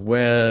clue of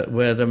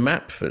where the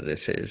map for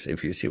this is,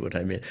 if you see what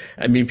I mean.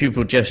 I mean,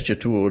 people gesture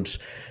towards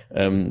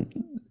the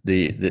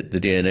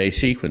DNA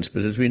sequence,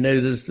 but as we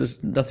know,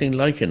 there's nothing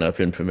like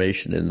enough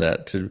information in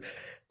that to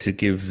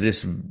give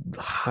this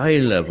high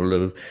level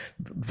of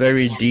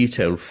very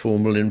detailed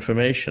formal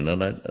information.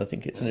 And I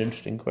think it's an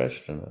interesting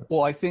question.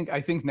 Well, I think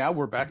now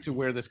we're back to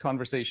where this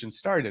conversation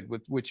started,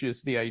 which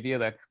is the idea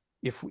that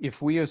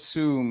if we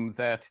assume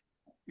that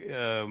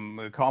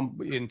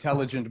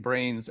intelligent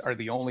brains are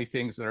the only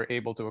things that are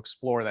able to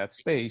explore that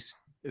space,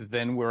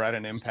 then we're at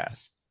an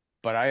impasse.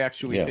 But I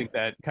actually think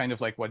that, kind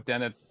of like what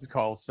Dennett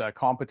calls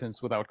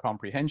competence without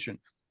comprehension,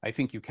 I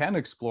think you can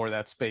explore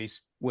that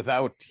space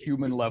without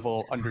human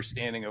level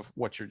understanding of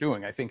what you're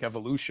doing. I think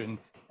evolution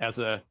as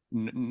a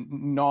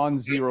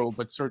non-zero,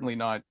 but certainly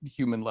not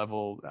human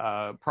level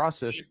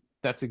process,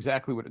 that's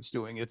exactly what it's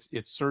doing.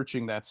 It's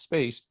searching that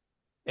space.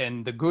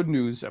 And the good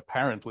news,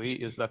 apparently,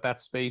 is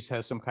that space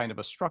has some kind of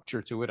a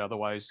structure to it.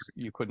 Otherwise,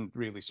 you couldn't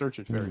really search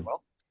it very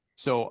well.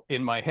 So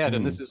in my head,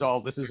 and this is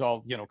all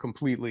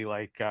completely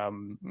like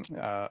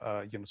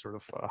sort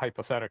of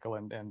hypothetical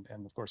and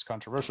of course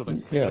controversial,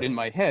 but in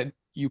my head,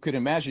 you could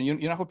imagine,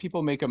 you know how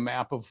people make a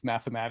map of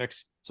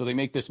mathematics? So they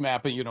make this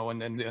map, and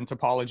then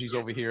topologies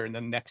over here, and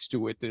then next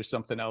to it there's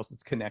something else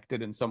that's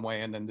connected in some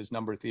way, and then there's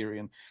number theory.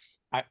 And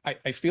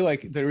I feel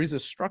like there is a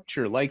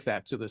structure like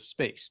that to this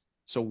space.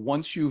 So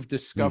once you've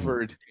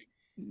discovered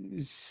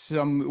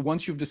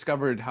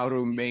how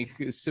to make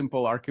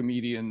simple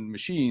Archimedean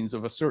machines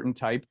of a certain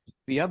type,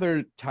 the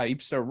other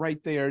types are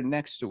right there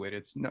next to it.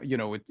 It's not,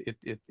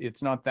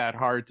 it's not that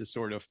hard to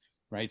sort of,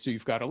 right? So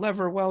you've got a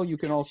lever. Well, you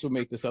can also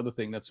make this other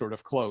thing that's sort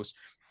of close.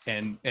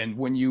 And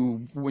when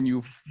you've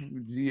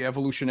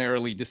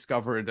evolutionarily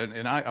discovered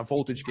a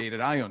voltage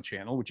gated ion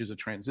channel, which is a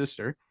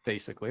transistor,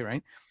 basically,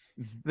 right?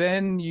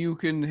 Then you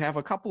can have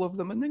a couple of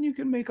them, and then you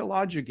can make a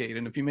logic gate.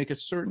 And if you make a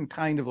certain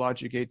kind of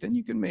logic gate, then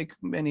you can make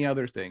many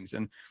other things.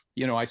 And,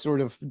 I sort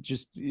of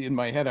just in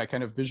my head, I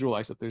kind of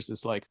visualize that there's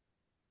this like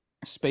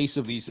space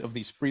of these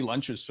free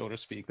lunches, so to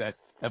speak, that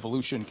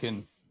evolution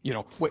can,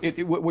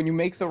 when you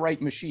make the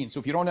right machine. So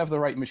if you don't have the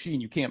right machine,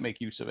 you can't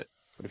make use of it.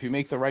 But if you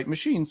make the right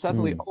machine,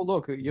 suddenly, oh,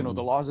 look, the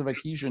laws of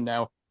adhesion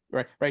now,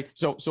 right.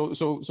 So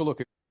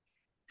look.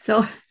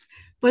 So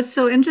what's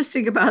so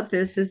interesting about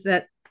this is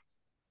that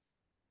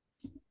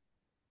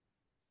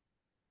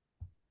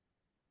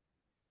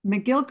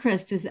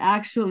McGilchrist is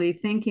actually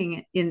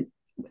thinking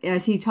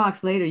as he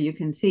talks later, you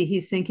can see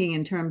he's thinking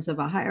in terms of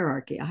a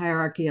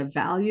hierarchy of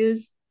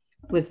values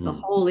with the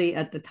holy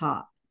at the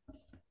top.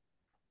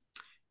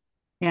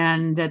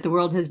 And that the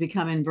world has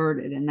become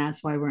inverted, and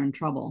that's why we're in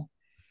trouble.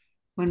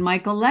 When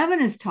Michael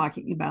Levin is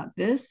talking about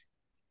this,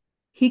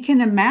 he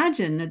can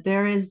imagine that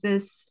there is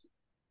this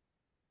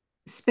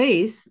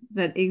space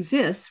that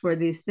exists where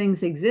these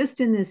things exist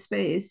in this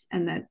space,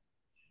 and that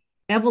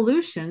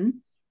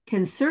evolution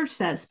can search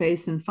that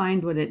space and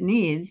find what it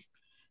needs.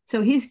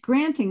 So he's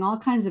granting all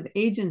kinds of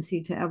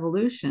agency to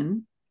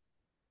evolution.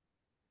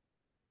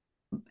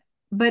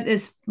 But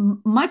as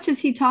much as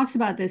he talks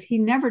about this, he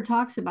never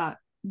talks about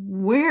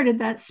where did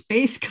that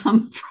space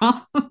come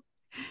from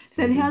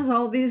that has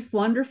all these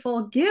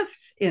wonderful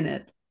gifts in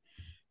it,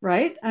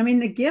 right? I mean,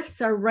 the gifts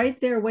are right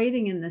there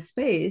waiting in the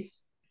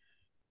space.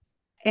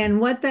 And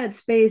what that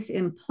space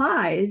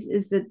implies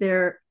is that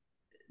there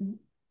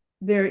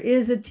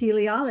is a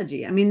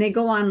teleology. I mean, they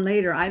go on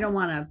later. I don't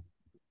want to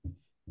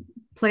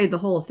play the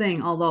whole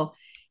thing, although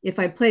if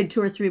I played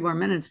 2 or 3 more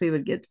minutes, we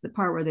would get to the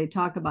part where they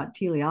talk about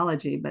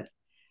teleology. But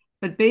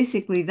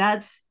basically,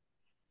 that's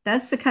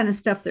the kind of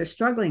stuff they're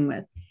struggling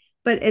with.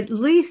 But at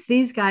least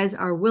these guys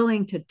are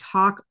willing to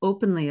talk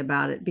openly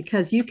about it,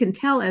 because you can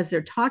tell as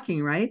they're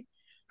talking, right,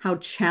 how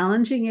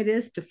challenging it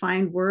is to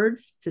find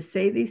words to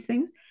say these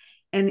things.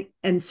 And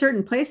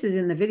certain places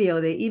in the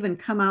video, they even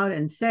come out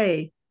and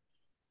say,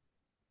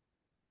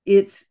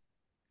 it's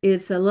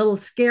a little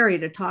scary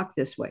to talk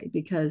this way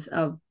because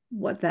of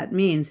what that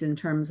means in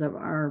terms of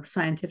our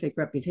scientific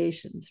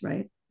reputations,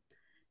 right?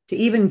 To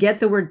even get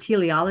the word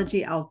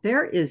teleology out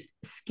there is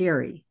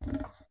scary.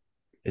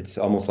 It's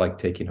almost like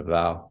taking a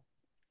vow.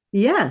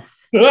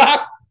 Yes.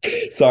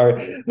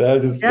 Sorry, that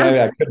was just,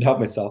 I couldn't help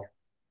myself.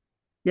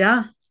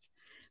 Yeah.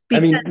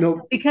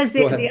 Because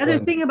the other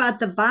thing about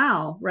the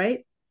vow,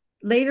 right?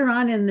 Later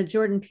on in the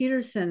Jordan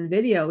Peterson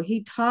video,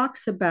 he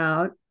talks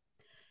about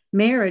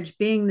marriage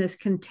being this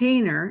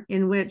container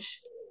in which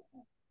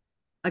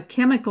a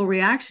chemical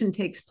reaction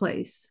takes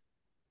place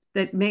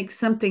that makes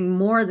something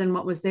more than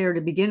what was there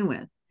to begin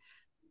with.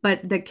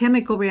 But the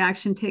chemical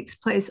reaction takes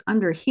place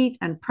under heat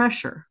and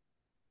pressure,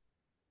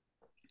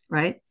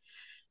 right?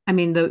 I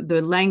mean,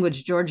 the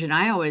language George and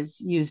I always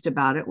used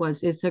about it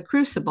was, it's a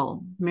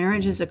crucible.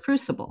 Marriage is a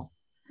crucible.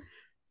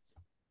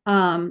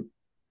 But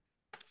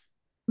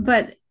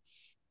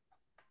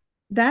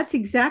that's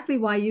exactly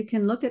why you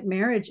can look at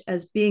marriage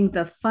as being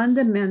the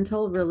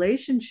fundamental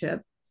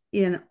relationship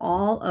in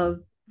all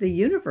of the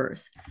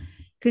universe,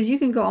 because you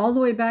can go all the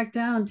way back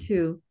down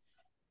to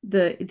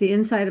the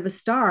inside of a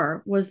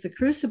star was the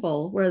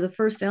crucible where the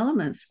first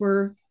elements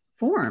were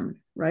formed,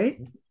 right?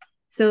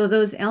 So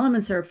those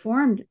elements are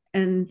formed,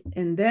 and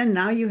then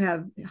now you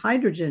have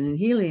hydrogen and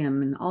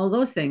helium and all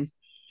those things.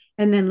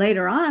 And then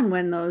later on,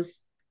 when those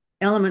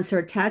elements are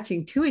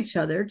attaching to each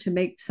other to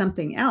make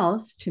something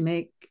else, to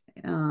make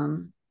I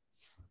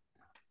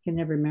can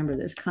never remember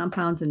this,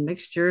 compounds and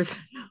mixtures.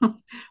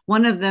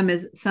 One of them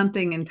is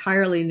something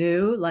entirely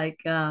new, like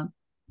to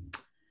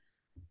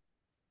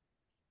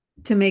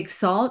make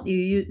salt,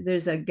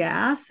 there's a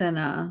gas and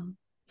a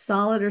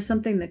solid or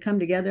something that come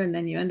together, and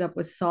then you end up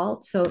with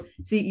salt. So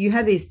you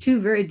have these two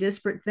very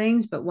disparate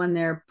things, but when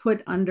they're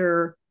put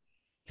under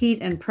heat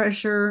and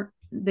pressure,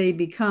 they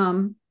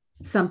become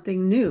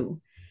something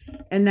new.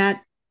 And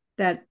that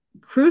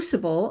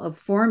crucible of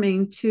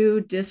forming two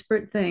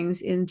disparate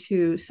things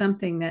into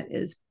something that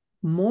is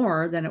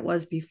more than it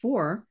was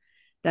before,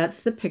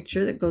 that's the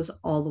picture that goes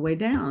all the way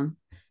down.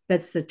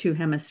 That's the two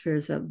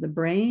hemispheres of the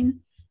brain.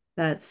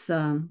 That's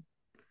the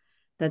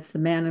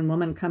man and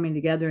woman coming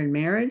together in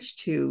marriage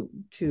to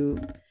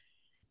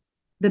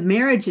the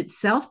marriage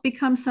itself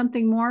becomes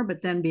something more,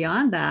 but then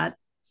beyond that,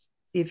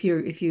 if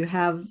you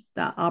have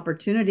the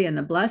opportunity and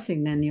the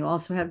blessing, then you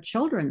also have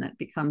children, that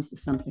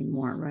becomes something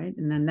more, right?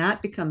 And then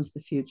that becomes the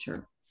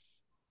future.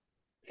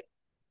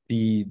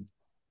 I'm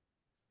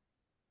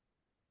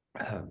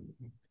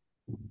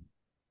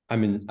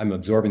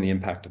absorbing the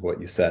impact of what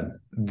you said.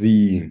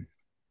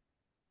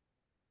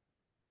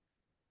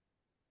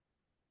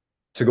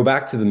 To go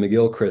back to the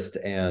McGilchrist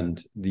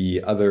and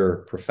the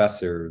other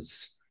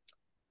professors'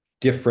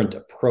 different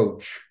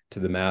approach to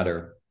the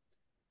matter,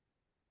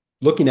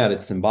 looking at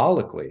it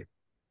symbolically,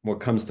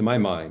 what comes to my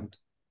mind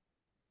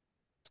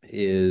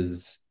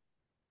is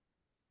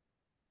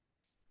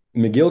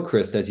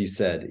McGilchrist, as you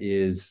said,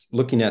 is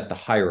looking at the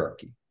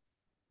hierarchy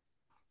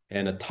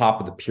and a top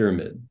of the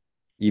pyramid,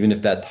 even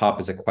if that top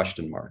is a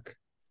question mark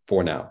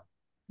for now.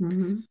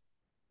 Mm-hmm.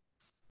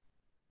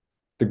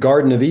 The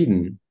Garden of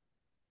Eden,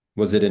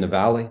 was it in a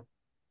valley?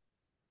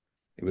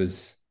 It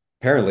was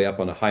apparently up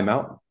on a high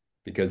mountain,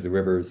 because the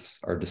rivers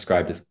are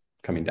described as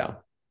coming down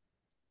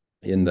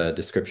in the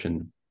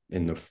description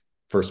in the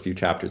first few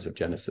chapters of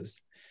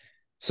Genesis.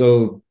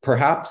 So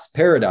perhaps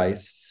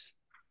paradise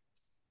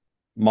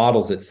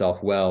models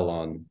itself well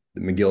on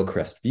the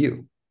McGilchrist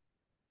view.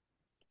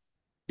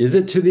 Is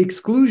it to the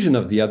exclusion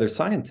of the other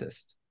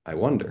scientist? I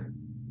wonder.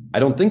 I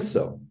don't think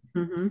so.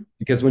 Mm-hmm.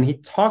 Because when he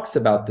talks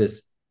about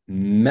this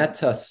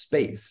meta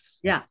space,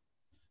 yeah,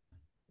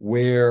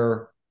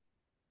 where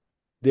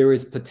there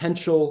is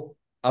potential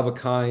of a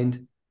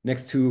kind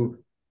next to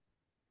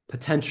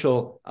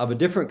potential of a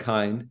different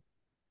kind,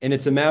 and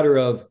it's a matter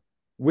of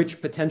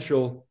which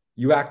potential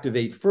you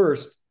activate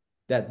first,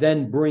 that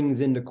then brings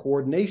into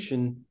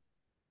coordination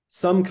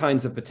some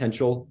kinds of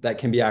potential that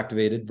can be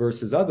activated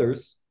versus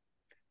others,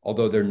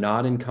 although they're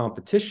not in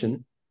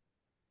competition.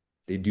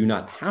 They do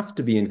not have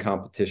to be in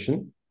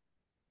competition.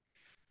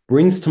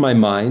 Brings to my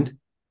mind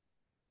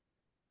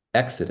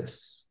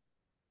Exodus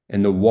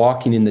and the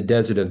walking in the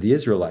desert of the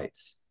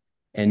Israelites,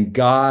 and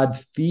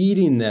God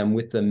feeding them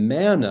with the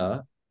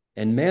manna.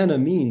 And manna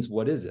means,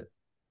 what is it?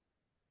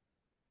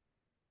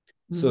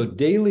 So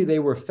daily they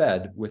were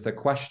fed with a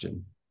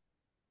question,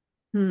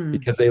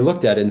 because they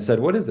looked at it and said,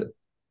 what is it?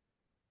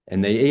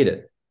 And they ate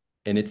it,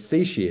 and it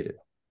satiated.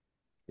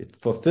 It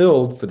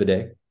fulfilled for the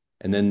day.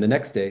 And then the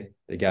next day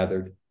they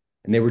gathered,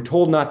 and they were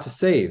told not to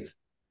save,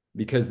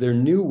 because their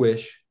new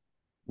wish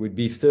would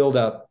be filled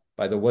up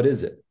by the what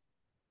is it?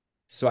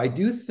 So I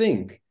do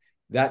think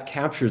that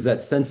captures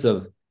that sense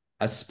of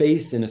a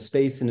space in a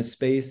space in a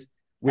space,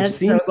 which That's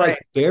seems so great.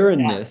 like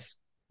barrenness,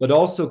 but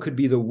also could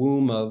be the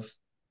womb of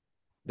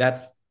that.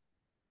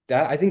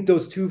 I think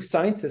those two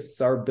scientists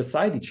are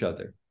beside each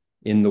other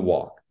in the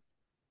walk.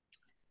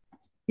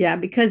 Yeah,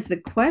 because the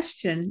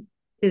question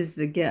is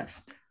the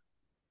gift.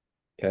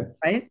 Okay.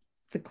 Right?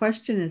 The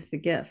question is the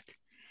gift.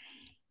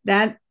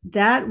 That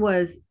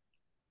was,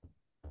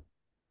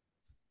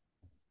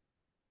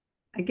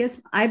 I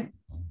guess,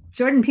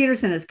 Jordan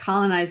Peterson has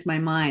colonized my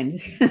mind.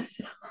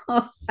 So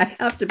I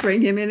have to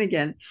bring him in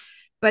again.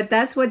 But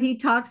that's what he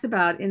talks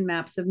about in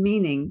Maps of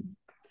Meaning,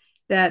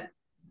 that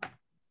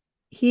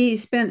he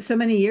spent so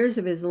many years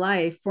of his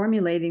life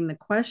formulating the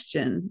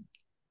question,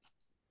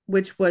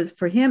 which was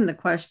for him the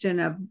question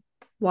of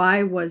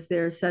why was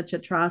there such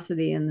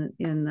atrocity in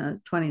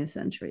the 20th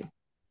century?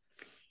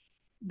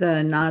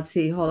 The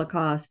Nazi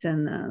Holocaust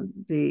and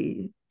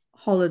the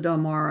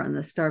Holodomor and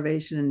the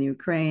starvation in the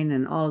Ukraine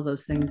and all of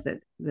those things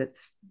that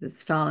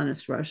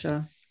Stalinist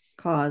Russia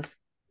caused.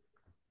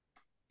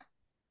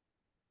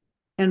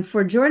 And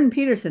for Jordan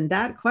Peterson,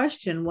 that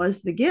question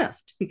was the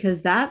gift,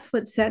 because that's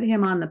what set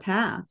him on the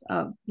path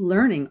of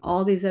learning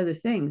all these other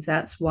things.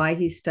 That's why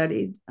he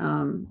studied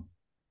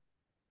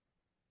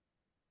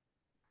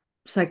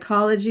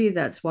psychology.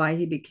 That's why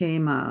he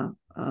became a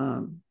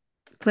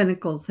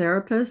clinical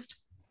therapist.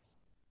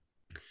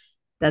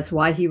 That's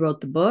why he wrote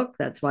the book.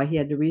 That's why he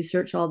had to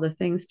research all the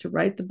things to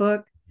write the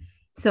book.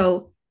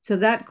 So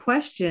that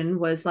question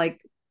was like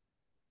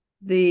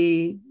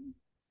the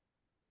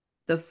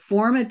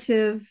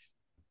formative,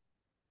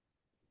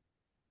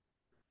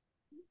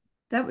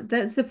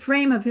 that's the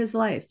frame of his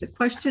life. The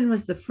question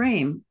was the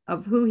frame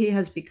of who he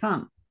has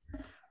become,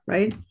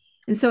 right?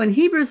 And so in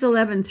Hebrews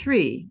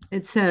 11:3,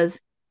 it says,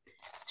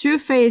 through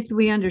faith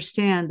we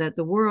understand that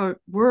the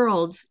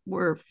worlds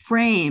were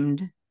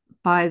framed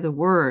by the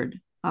word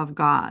of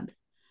God,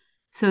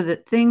 so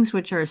that things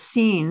which are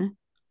seen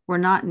were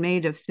not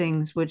made of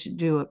things which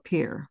do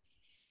appear.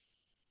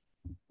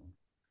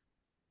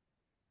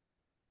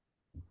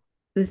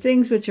 The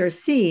things which are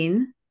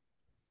seen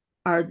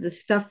are the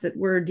stuff that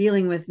we're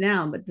dealing with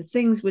now, but the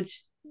things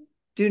which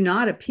do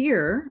not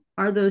appear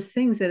are those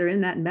things that are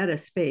in that meta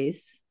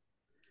space,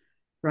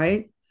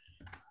 right?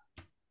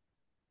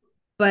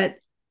 But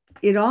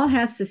it all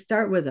has to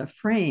start with a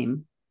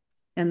frame,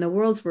 and the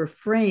worlds were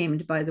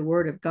framed by the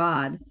word of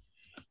God.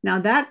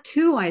 Now that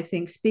too, I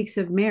think, speaks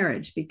of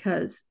marriage,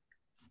 because,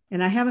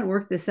 and I haven't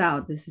worked this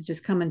out, this is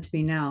just coming to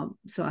me now,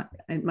 so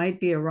it might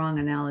be a wrong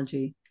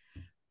analogy,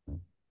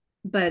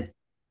 but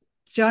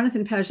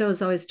Jonathan Pajot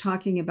is always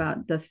talking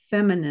about the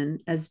feminine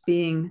as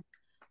being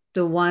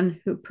the one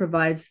who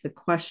provides the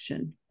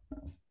question.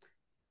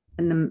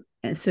 And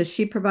so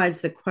she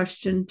provides the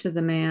question to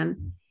the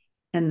man,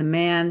 and the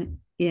man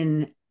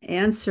in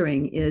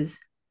answering is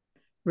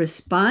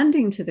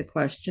responding to the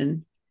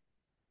question,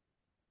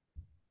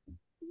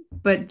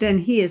 but then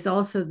he is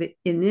also the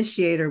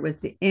initiator with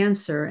the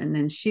answer, and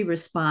then she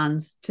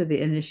responds to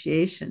the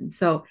initiation.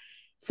 So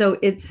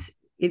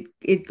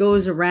it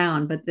goes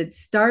around, but it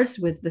starts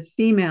with the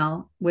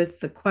female with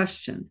the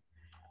question,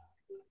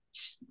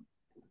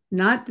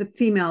 not the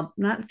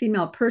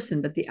female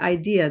person, but the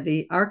idea,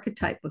 the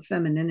archetype of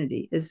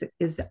femininity is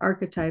the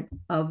archetype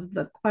of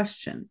the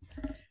question.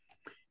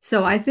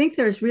 So I think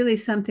there's really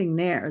something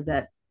there,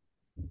 that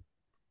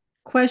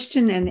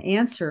question and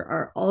answer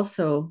are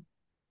also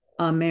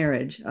a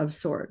marriage of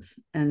sorts.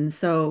 And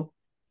so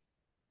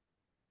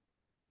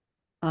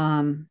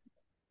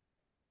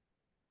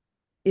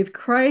if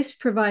Christ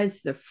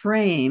provides the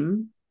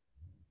frame,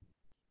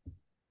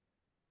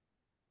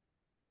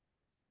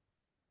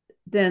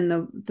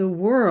 then the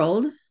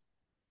world.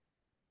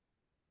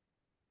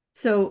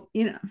 So,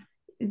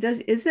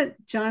 is it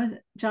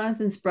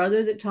Jonathan's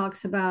brother that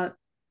talks about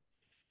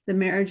the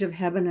marriage of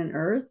heaven and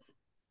earth?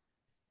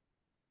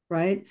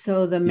 Right.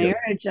 So the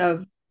marriage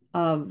of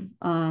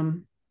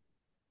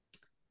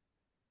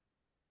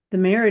the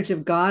marriage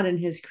of God and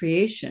his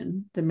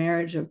creation, the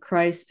marriage of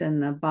Christ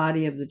and the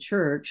body of the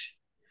church,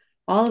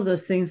 all of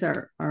those things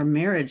are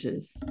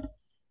marriages.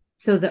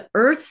 So the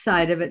earth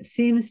side of it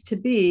seems to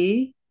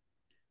be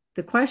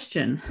the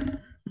question.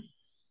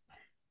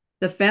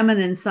 The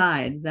feminine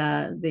side,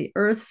 the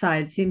earth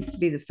side seems to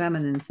be the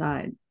feminine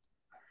side,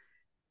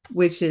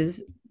 which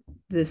is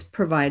this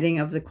providing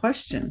of the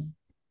question.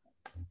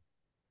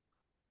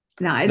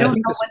 Now, I don't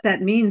know what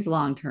that means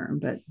long term,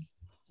 but.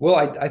 Well,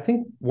 I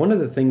think one of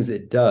the things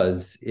it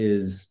does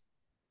is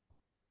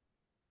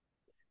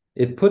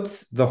it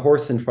puts the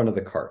horse in front of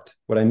the cart.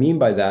 What I mean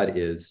by that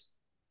is,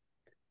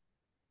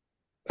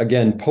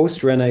 again,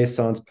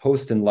 post-Renaissance,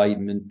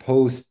 post-Enlightenment,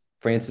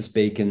 post-Francis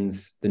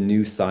Bacon's The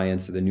New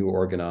Science or the New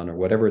Organon or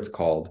whatever it's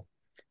called,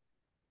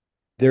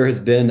 there has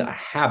been a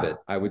habit,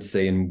 I would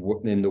say,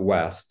 in the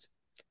West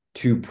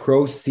to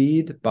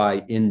proceed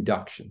by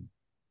induction.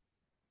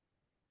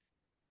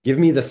 Give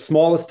me the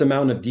smallest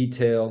amount of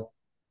detail.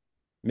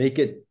 Make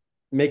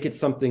it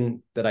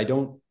something that I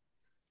don't.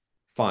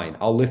 Fine,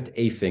 I'll lift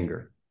a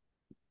finger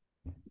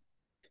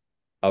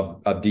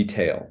of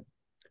detail.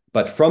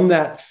 But from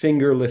that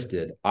finger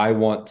lifted, I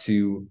want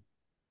to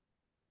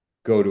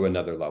go to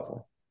another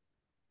level.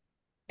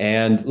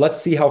 And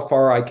let's see how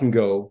far I can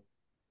go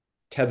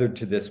tethered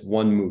to this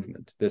one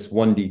movement, this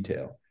one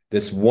detail,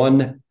 this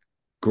one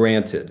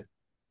granted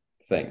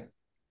thing.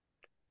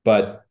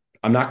 But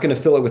I'm not going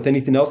to fill it with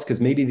anything else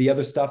because maybe the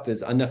other stuff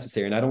is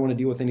unnecessary and I don't want to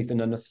deal with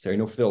anything unnecessary,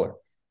 no filler.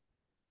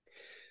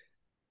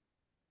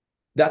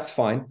 That's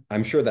fine.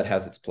 I'm sure that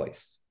has its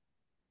place.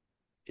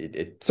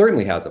 It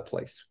certainly has a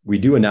place. We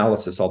do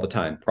analysis all the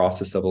time,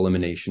 process of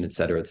elimination, et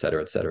cetera, et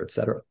cetera, et cetera, et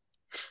cetera.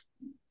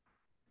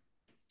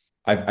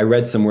 I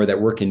read somewhere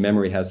that working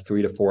memory has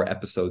 3 to 4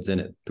 episodes in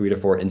it, 3 to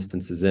 4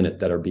 instances in it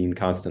that are being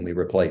constantly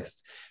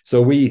replaced.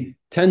 So we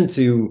tend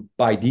to,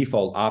 by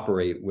default,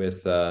 operate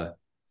with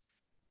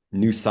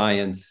new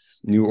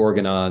science, new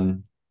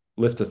organon,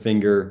 lift a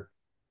finger,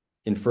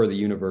 infer the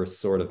universe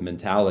sort of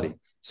mentality.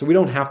 So we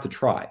don't have to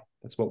try.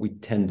 That's what we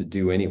tend to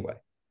do anyway.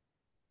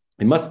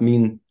 It must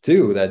mean,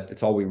 too, that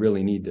it's all we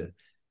really need to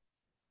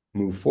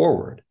move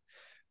forward.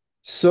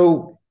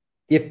 So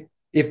if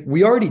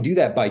we already do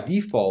that by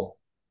default,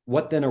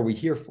 what then are we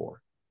here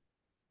for?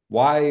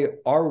 Why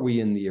are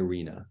we in the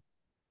arena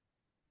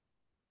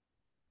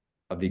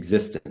of the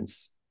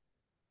existence?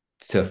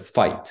 To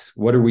fight?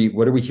 What are we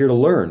here to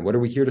learn? What are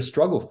we here to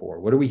struggle for?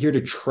 What are we here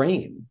to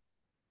train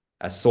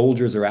as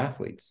soldiers or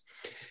athletes?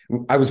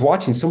 I was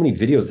watching so many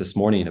videos this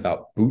morning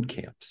about boot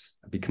camps.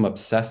 I've become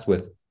obsessed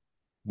with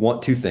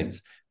two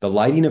things: the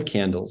lighting of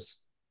candles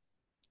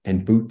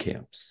and boot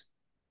camps.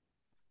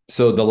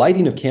 So the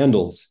lighting of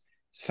candles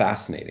is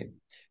fascinating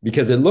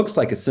because it looks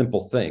like a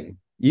simple thing,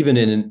 even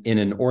in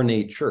an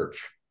ornate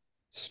church.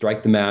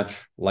 Strike the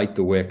match, light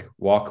the wick,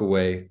 walk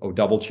away. Oh,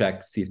 double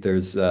check, see if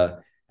there's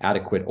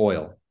adequate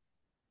oil,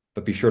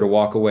 but be sure to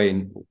walk away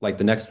and light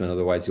the next one,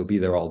 otherwise you'll be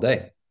there all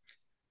day.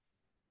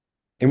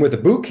 And with a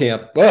boot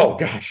camp, oh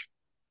gosh,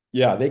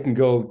 yeah, they can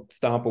go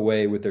stomp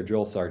away with their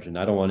drill sergeant.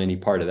 I don't want any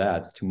part of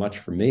that. It's too much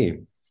for me.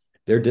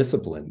 They're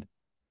disciplined.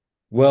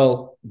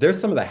 Well, they're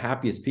some of the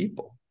happiest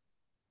people,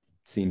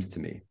 it seems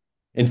to me.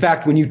 In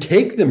fact, when you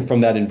take them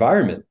from that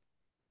environment,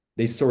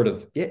 they sort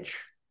of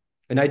itch.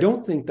 And I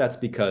don't think that's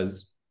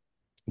because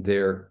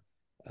they're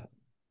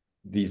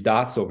these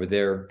dots over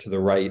there to the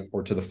right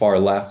or to the far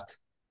left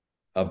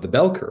of the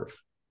bell curve.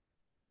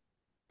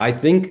 I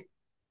think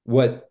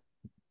what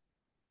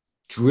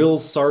drill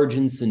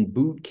sergeants and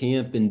boot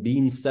camp and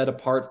being set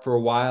apart for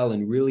a while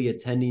and really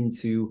attending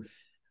to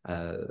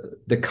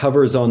the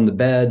covers on the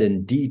bed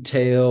and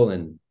detail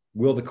and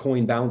will the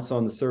coin bounce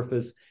on the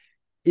surface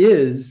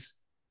is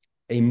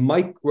a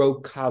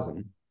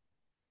microcosm,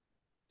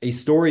 a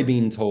story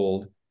being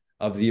told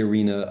of the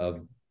arena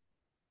of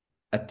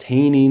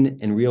attaining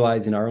and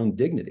realizing our own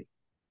dignity.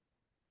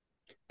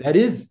 That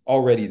is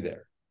already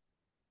there.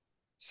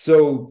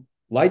 So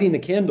lighting the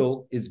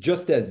candle is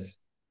just as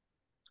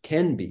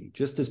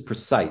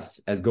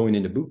precise as going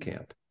into boot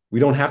camp. We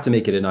don't have to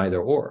make it an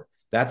either or.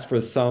 That's for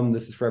some,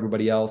 this is for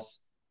everybody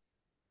else.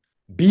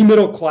 Be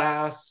middle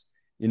class,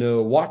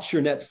 watch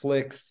your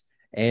Netflix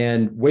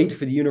and wait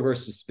for the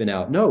universe to spin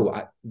out.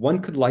 No, one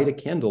could light a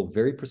candle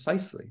very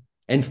precisely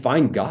and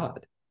find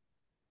God.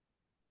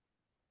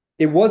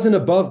 It wasn't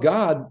above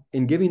God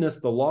in giving us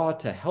the law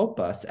to help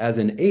us as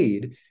an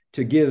aid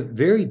to give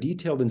very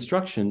detailed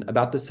instruction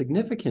about the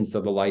significance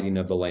of the lighting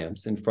of the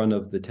lamps in front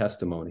of the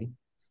testimony,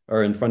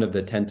 or in front of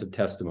the tent of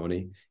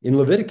testimony in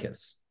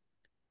Leviticus.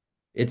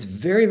 It's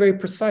very, very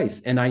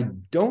precise. And I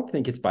don't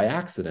think it's by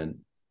accident,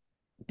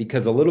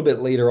 because a little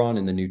bit later on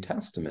in the New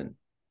Testament,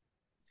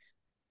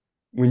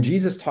 when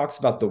Jesus talks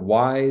about the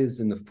wise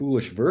and the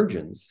foolish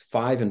virgins,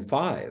 5 and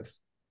 5,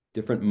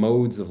 different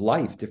modes of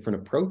life,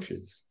 different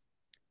approaches,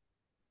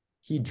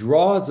 he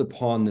draws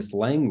upon this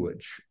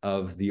language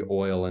of the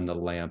oil and the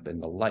lamp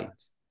and the light.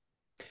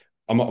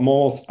 I'm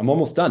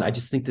almost done. I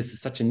just think this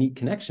is such a neat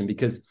connection,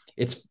 because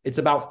it's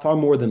about far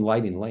more than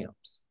lighting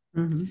lamps.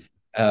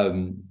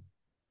 Mm-hmm.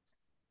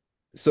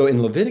 So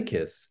in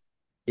Leviticus,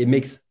 it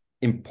makes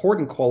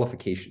important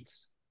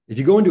qualifications. If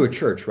you go into a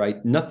church,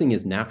 right, nothing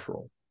is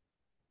natural.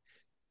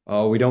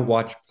 Oh, we don't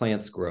watch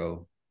plants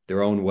grow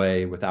their own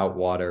way without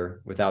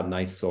water, without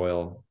nice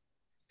soil.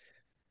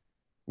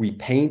 We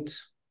paint,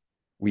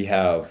 we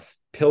have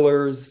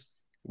pillars,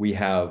 we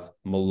have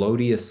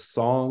melodious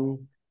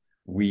song,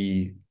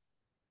 we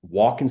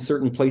walk in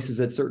certain places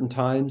at certain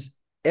times.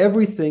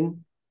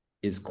 Everything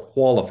is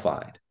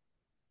qualified.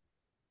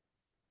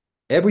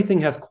 Everything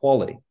has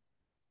quality.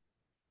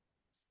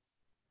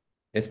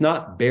 It's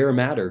not bare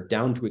matter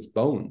down to its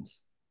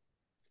bones.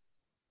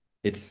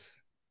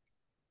 It's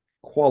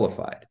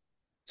qualified.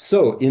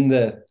 So in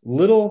the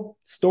little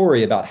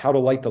story about how to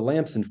light the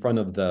lamps in front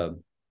of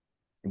the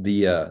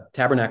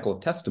tabernacle of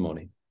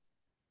testimony,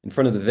 in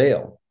front of the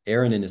veil,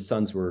 Aaron and his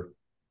sons were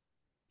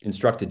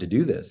instructed to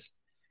do this.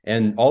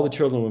 And all the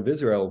children of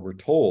Israel were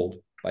told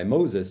by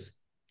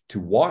Moses to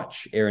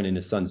watch Aaron and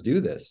his sons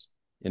do this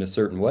in a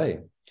certain way.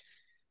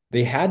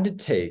 They had to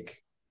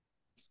take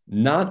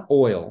not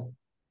oil,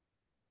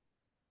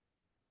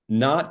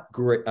 not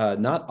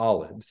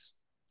olives,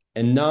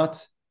 and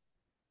not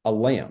a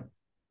lamp.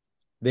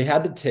 They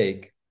had to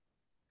take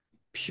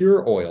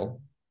pure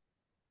oil,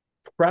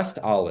 pressed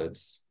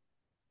olives,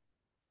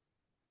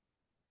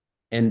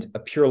 and a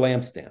pure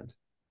lampstand.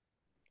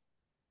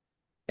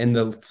 And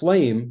the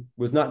flame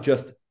was not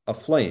just a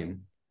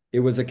flame, it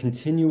was a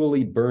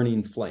continually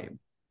burning flame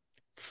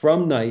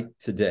from night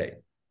to day.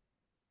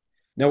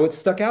 Now, what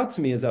stuck out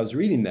to me as I was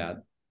reading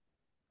that,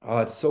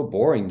 it's so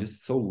boring,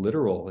 just so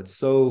literal. It's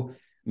so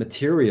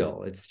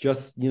material. It's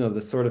just,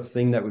 the sort of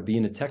thing that would be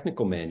in a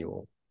technical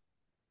manual.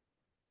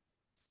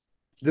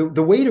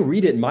 The way to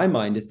read it in my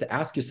mind is to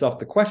ask yourself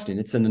the question.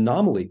 It's an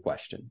anomaly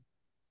question.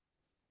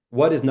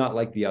 What is not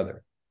like the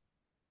other?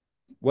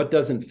 What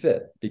doesn't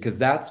fit? Because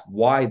that's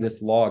why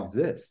this law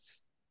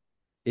exists.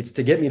 It's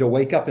to get me to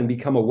wake up and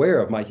become aware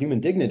of my human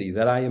dignity,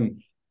 that I'm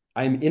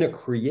in a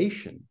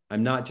creation.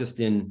 I'm not just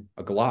in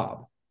a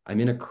glob. I'm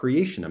in a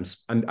creation.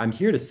 I'm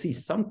here to see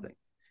something.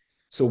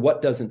 So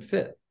what doesn't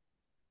fit?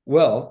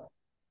 Well,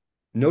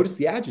 notice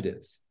the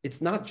adjectives.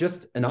 It's not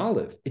just an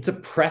olive. It's a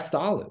pressed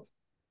olive.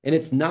 And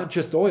it's not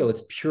just oil.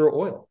 It's pure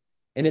oil.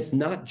 And it's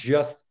not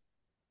just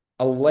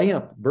a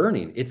lamp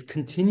burning. It's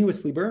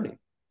continuously burning.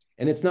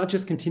 And it's not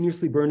just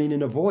continuously burning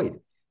in a void,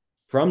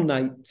 from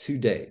night to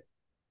day.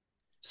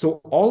 So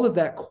all of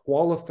that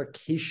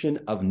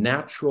qualification of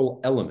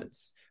natural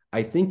elements,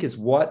 I think, is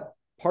what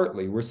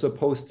partly we're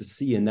supposed to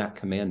see in that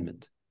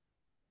commandment.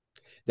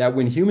 That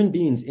when human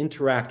beings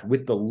interact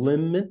with the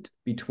limit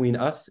between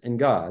us and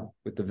God,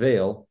 with the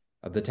veil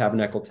of the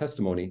tabernacle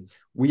testimony,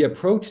 we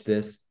approach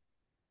this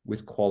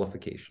with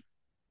qualification.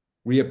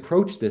 We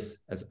approach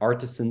this as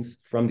artisans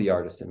from the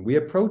artisan. We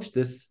approach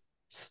this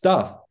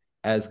stuff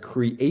as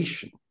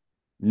creation,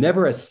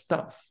 never as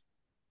stuff.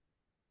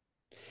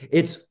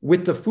 It's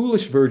with the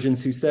foolish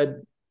virgins who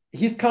said,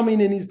 he's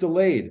coming and he's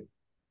delayed.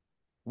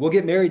 We'll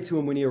get married to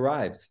him when he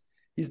arrives.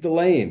 He's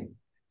delaying.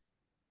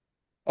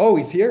 Oh,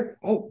 he's here?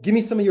 Oh, give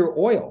me some of your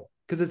oil,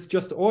 because it's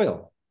just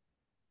oil.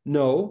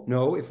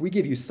 No, if we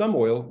give you some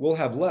oil, we'll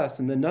have less,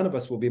 and then none of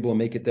us will be able to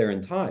make it there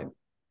in time,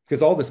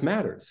 because all this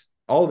matters.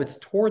 All of it's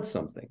towards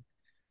something.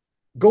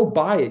 Go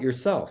buy it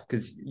yourself,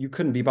 because you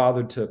couldn't be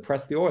bothered to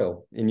press the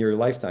oil in your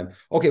lifetime.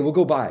 Okay, we'll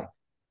go buy.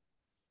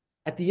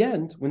 At the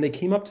end, when they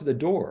came up to the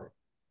door,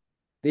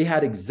 they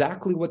had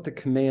exactly what the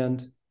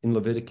command in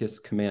Leviticus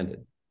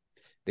commanded.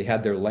 They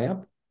had their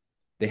lamp,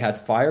 they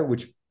had fire,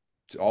 which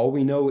all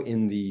we know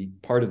in the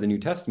part of the New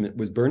Testament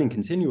was burning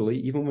continually,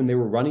 even when they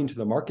were running to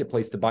the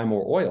marketplace to buy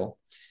more oil.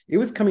 It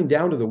was coming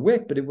down to the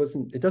wick, but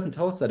it doesn't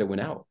tell us that it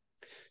went out.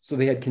 So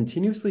they had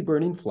continuously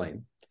burning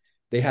flame.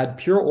 They had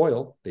pure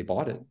oil. They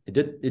bought it. It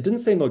didn't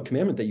say in the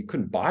commandment that you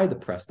couldn't buy the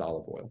pressed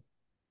olive oil.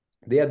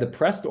 They had the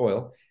pressed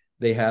oil.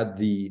 They had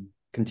the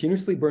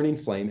continuously burning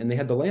flame, and they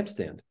had the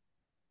lampstand.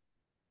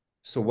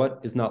 So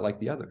what is not like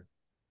the other?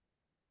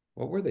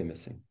 What were they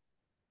missing?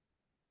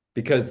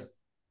 Because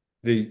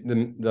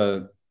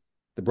the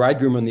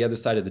bridegroom on the other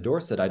side of the door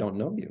said, "I don't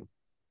know you."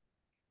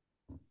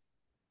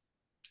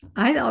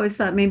 I always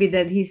thought maybe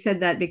that he said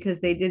that because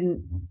they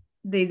didn't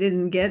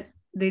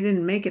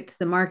make it to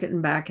the market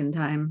and back in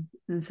time,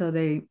 and so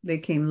they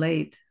came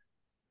late.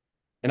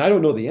 And I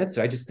don't know the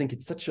answer. I just think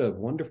it's such a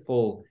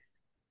wonderful.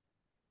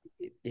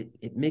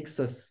 It makes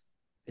us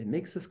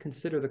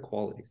consider the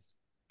qualities.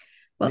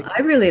 Well,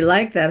 I really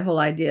like that whole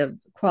idea of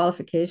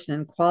qualification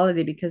and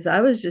quality, because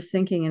I was just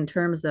thinking in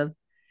terms of,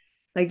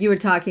 like you were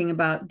talking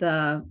about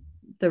the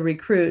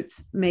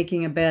recruits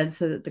making a bed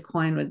so that the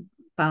coin would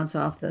bounce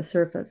off the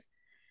surface.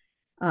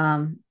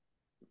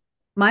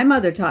 My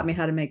mother taught me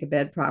how to make a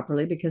bed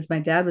properly because my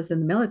dad was in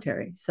the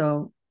military.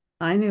 So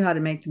I knew how to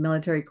make the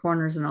military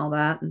corners and all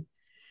that. And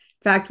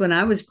in fact, when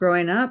I was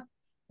growing up,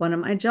 one of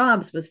my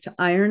jobs was to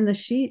iron the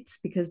sheets,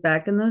 because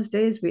back in those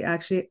days, we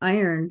actually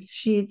ironed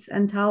sheets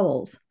and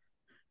towels,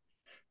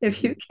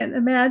 if you can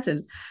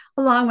imagine,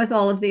 along with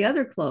all of the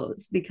other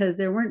clothes, because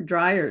there weren't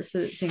dryers so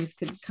that things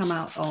could come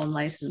out all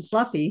nice and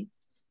fluffy.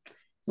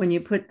 When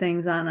you put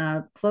things on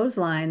a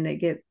clothesline,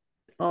 they're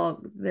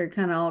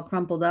kind of all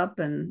crumpled up,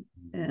 and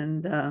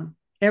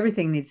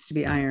everything needs to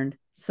be ironed.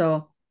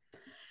 So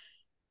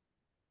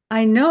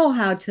I know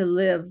how to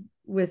live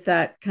with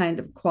that kind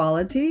of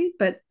quality,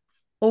 but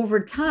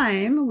over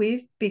time,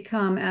 we've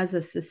become, as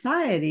a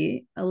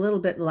society, a little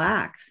bit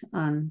lax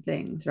on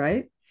things,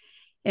 right?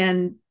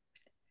 And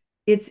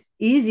it's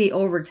easy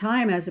over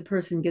time, as a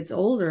person gets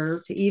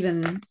older, to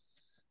even,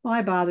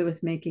 why bother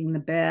with making the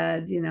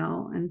bed,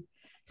 And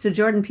so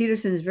Jordan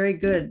Peterson is very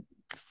good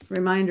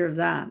reminder of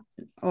that.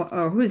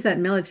 Or who's that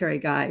military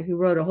guy who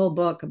wrote a whole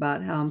book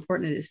about how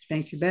important it is to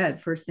make your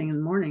bed first thing in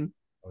the morning?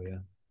 Oh, yeah.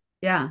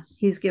 Yeah,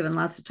 he's given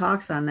lots of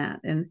talks on that.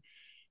 And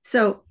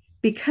so,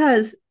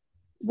 because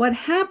what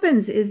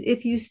happens is,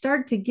 if you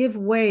start to give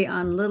way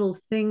on little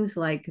things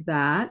like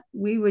that,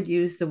 we would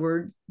use the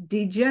word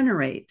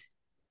degenerate.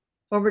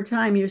 Over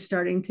time, you're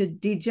starting to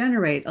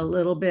degenerate a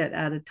little bit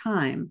at a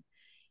time.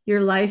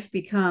 Your life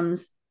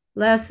becomes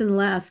less and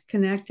less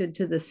connected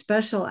to the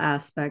special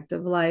aspect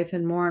of life,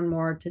 and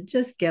more to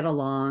just get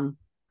along,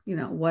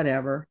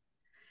 whatever.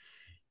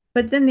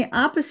 But then the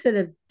opposite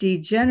of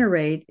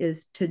degenerate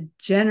is to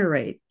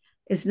generate.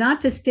 It's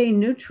not to stay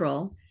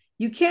neutral.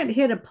 You can't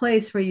hit a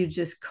place where you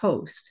just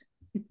coast.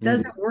 It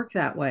doesn't work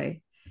that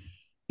way.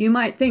 You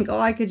might think, oh,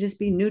 I could just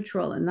be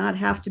neutral and not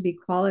have to be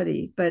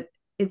quality, but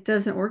it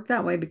doesn't work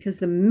that way, because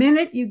the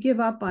minute you give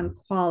up on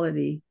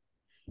quality,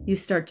 you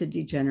start to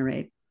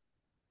degenerate.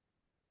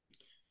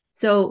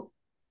 So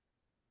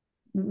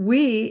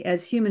we,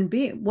 as human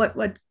beings,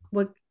 what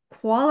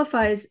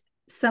qualifies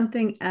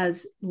something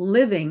as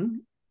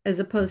living as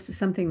opposed to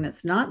something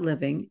that's not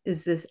living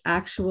is this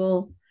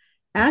actual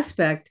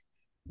aspect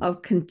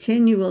of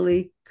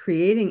continually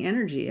creating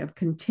energy, of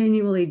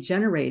continually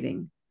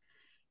generating.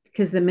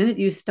 Because the minute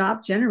you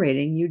stop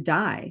generating, you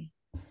die.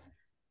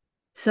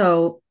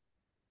 So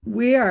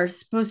we are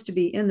supposed to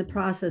be in the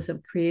process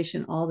of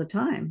creation all the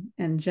time,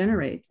 and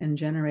generate and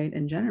generate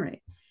and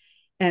generate.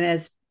 And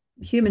as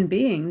human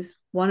beings,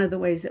 one of the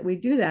ways that we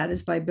do that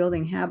is by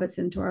building habits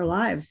into our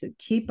lives that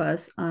keep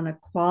us on a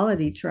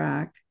quality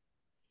track,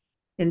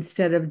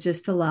 instead of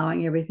just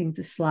allowing everything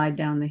to slide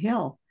down the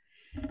hill.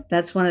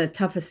 That's one of the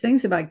toughest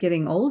things about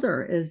getting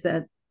older, is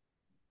that,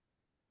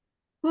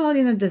 well,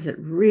 does it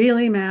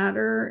really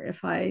matter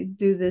if I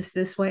do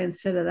this way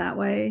instead of that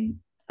way?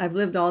 I've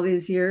lived all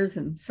these years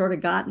and sort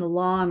of gotten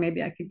along.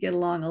 Maybe I could get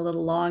along a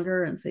little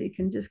longer. And so you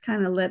can just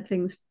kind of let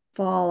things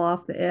fall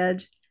off the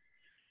edge.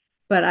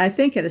 But I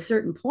think at a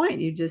certain point,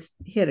 you just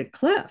hit a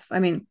cliff. I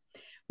mean,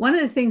 one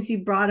of the things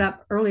you brought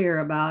up earlier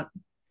about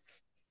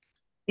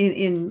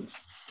in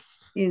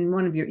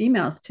one of your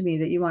emails to me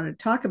that you wanted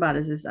to talk about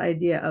is this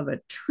idea of a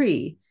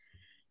tree,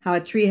 how a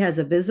tree has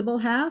a visible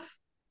half.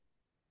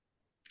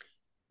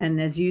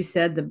 And as you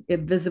said, the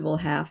invisible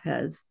half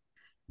has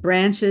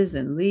branches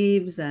and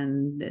leaves,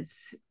 and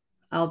it's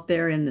out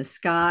there in the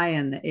sky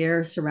and the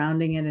air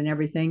surrounding it and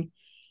everything.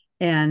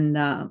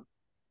 And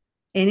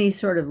any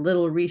sort of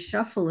little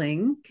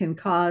reshuffling can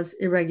cause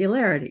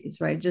irregularities,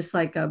 right? Just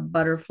like a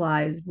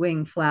butterfly's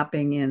wing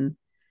flapping in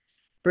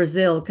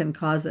Brazil can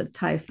cause a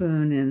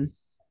typhoon in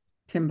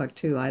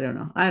Timbuktu. I don't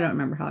know. I don't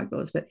remember how it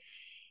goes, but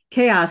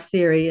chaos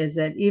theory is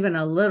that even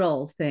a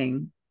little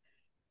thing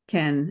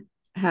can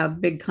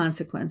have big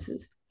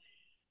consequences.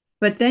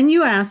 But then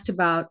you asked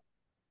about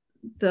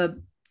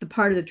the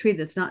part of the tree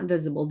that's not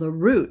invisible, the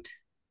root.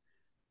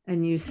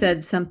 And you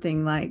said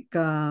something like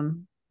the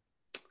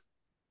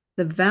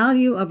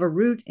value of a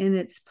root in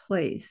its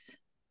place.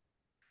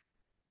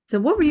 So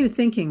what were you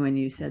thinking when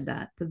you said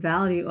that? The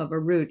value of a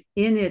root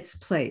in its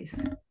place.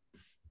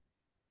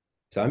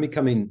 So I'm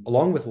becoming,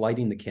 along with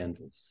lighting the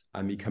candles,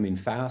 I'm becoming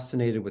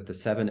fascinated with the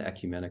 7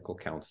 ecumenical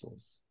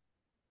councils.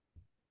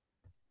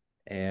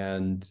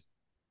 And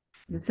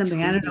it's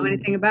something I don't know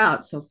anything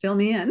about, so fill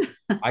me in.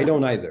 I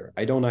don't either.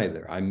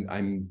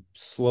 I'm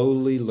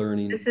slowly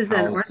learning. This is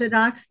an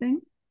Orthodox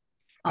thing?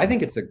 I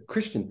think it's a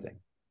Christian thing.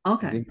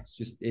 Okay. I think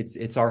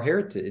it's our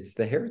heritage.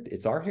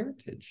 It's our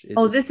heritage.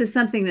 This is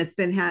something that's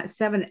been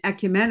 7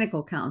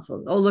 ecumenical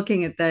councils.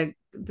 Looking at the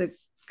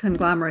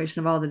conglomeration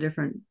of all the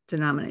different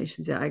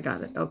denominations. Yeah, I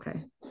got it.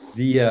 Okay.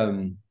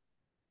 The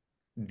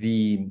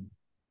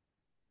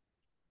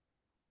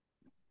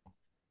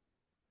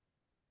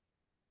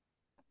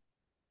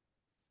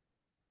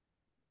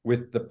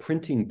with the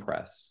printing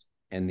press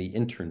and the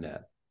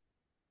internet,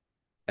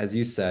 as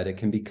you said, it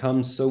can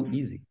become so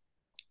easy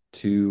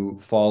to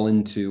fall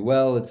into,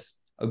 well,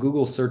 it's a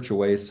Google search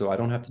away, so I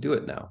don't have to do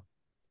it now.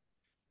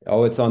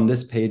 Oh, it's on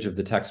this page of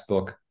the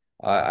textbook.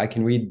 I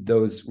can read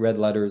those red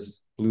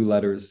letters, blue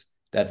letters,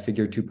 that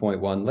figure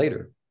 2.1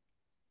 later.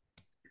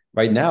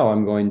 Right now,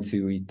 I'm going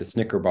to eat the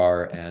Snicker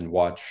bar and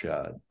watch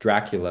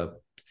Dracula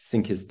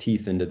sink his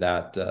teeth into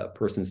that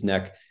person's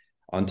neck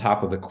on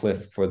top of the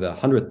cliff for the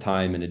 100th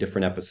time in a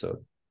different episode,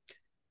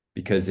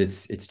 because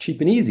it's cheap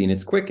and easy and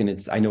it's quick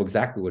and I know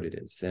exactly what it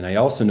is. And I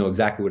also know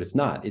exactly what it's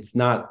not. It's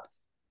not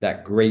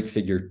that great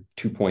figure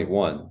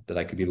 2.1 that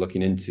I could be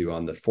looking into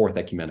on the 4th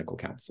Ecumenical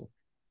Council,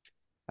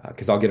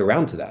 because I'll get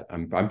around to that.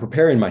 I'm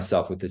preparing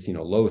myself with this,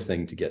 low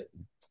thing to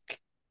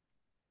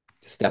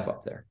step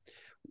up there.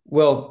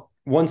 Well,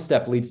 one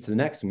step leads to the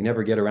next, and we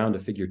never get around to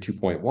figure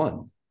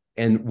 2.1.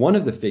 And one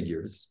of the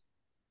figures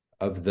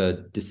of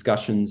the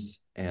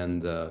discussions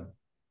and the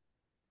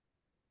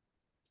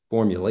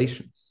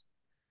formulations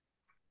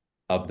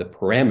of the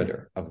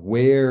parameter of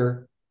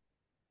where,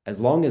 as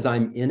long as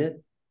I'm in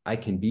it, I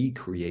can be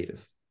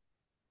creative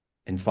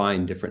and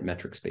find different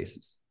metric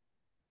spaces,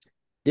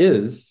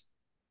 is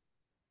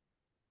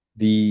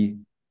the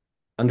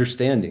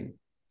understanding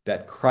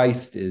that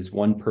Christ is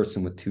one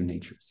person with 2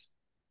 natures.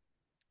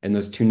 And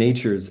those 2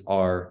 natures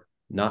are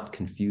not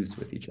confused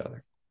with each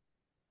other.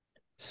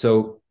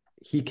 So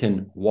he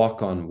can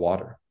walk on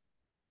water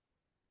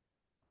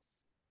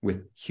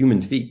with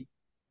human feet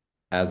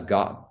as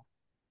God.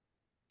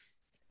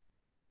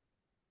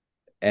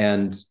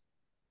 And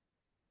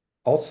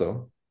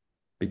also,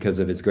 because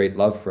of his great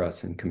love for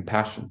us and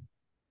compassion,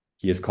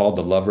 he is called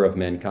the lover of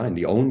mankind,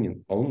 the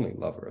only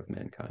lover of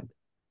mankind.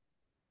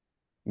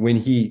 When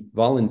he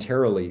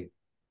voluntarily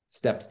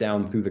steps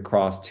down through the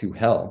cross to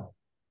hell,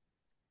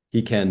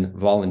 he can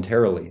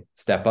voluntarily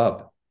step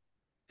up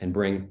and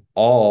bring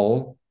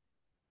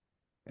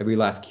every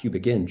last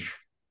cubic inch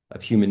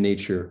of human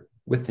nature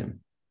with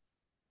him.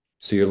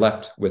 So you're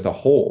left with a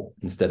whole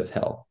instead of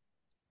hell.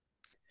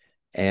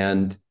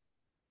 And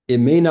it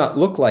may not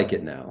look like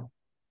it now,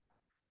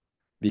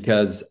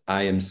 because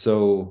I'm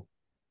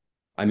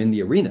in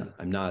the arena.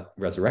 I'm not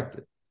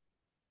resurrected.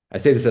 I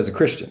say this as a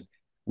Christian.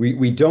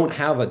 We don't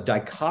have a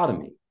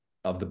dichotomy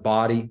of the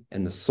body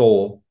and the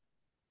soul,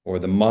 or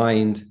the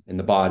mind and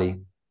the body.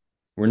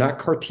 We're not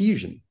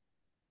Cartesian.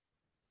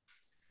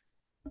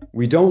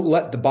 We don't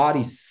let the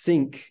body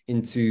sink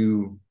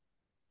into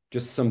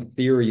just some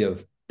theory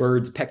of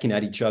birds pecking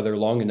at each other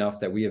long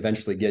enough that we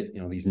eventually get,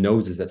 these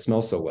noses that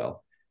smell so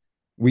well.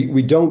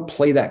 We don't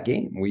play that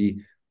game.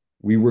 We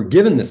were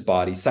given this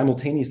body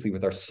simultaneously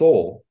with our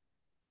soul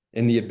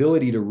and the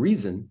ability to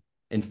reason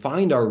and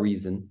find our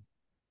reason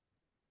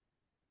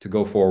to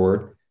go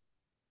forward,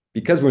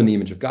 because we're in the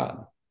image of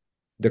God.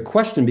 The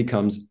question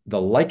becomes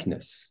the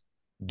likeness.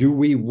 Do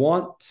we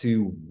want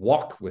to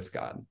walk with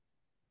God,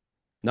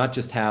 not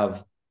just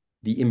have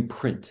the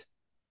imprint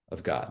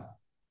of God,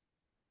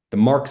 the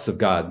marks of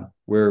God,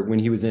 where when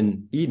he was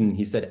in Eden,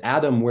 he said,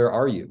 Adam, where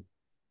are you?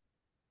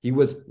 He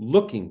was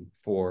looking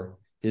for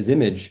his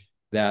image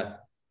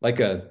that, like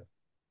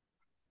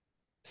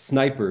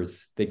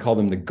snipers, they call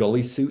them the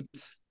gully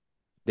suits,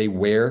 they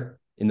wear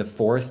in the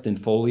forest and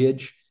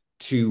foliage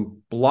to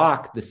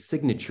block the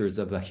signatures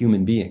of a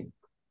human being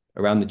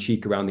around the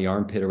cheek, around the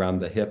armpit, around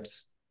the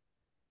hips.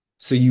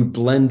 So you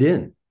blend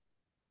in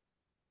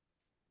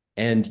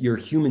and your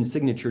human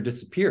signature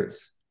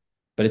disappears.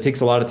 But it takes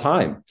a lot of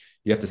time.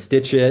 You have to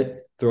stitch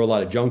it, throw a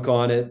lot of junk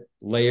on it,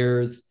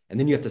 layers, and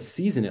then you have to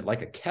season it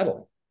like a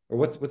kettle. Or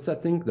what's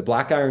that thing? The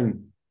black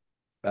iron.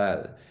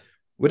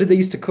 What did they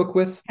used to cook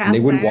with? And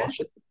they wouldn't wash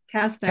it.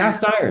 Cast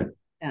iron.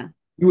 Yeah.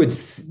 You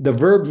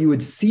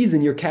would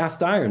season your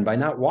cast iron by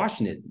not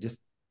washing it. Just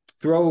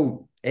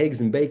throw eggs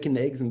and bacon,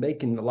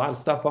 a lot of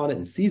stuff on it,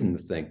 and season the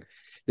thing.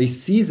 They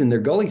season their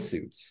gully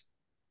suits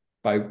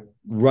by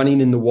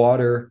running in the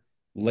water,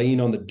 laying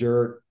on the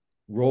dirt,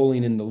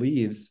 rolling in the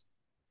leaves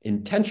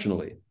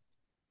intentionally.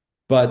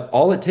 But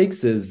all it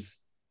takes is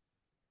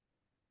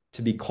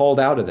to be called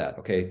out of that.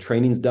 Okay,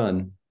 training's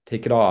done.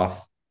 Take it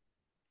off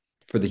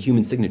for the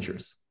human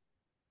signatures.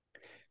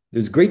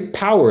 There's great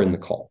power in the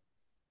call.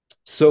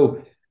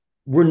 So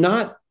we're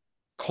not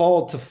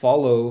called to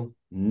follow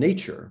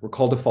nature. We're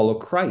called to follow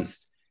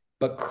Christ.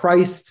 But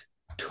Christ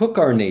took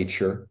our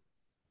nature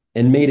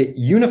and made it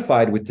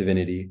unified with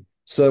divinity.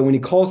 So when he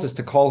calls us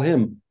to call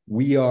him,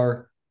 we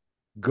are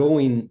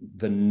going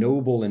the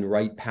noble and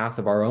right path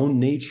of our own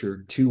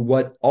nature to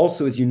what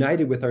also is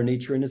united with our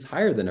nature and is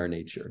higher than our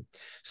nature.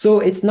 So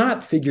it's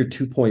not figure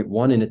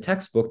 2.1 in a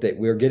textbook that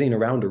we're getting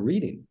around to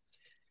reading.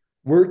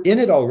 We're in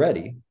it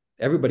already.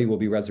 Everybody will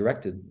be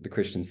resurrected, the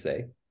Christians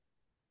say.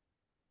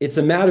 It's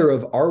a matter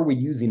of, are we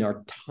using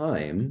our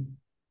time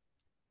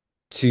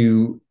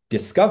to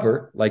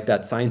discover, like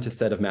that scientist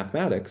said of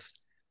mathematics,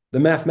 the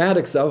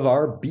mathematics of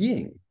our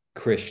being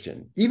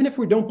Christian? Even if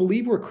we don't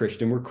believe we're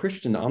Christian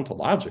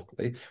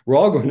ontologically. We're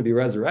all going to be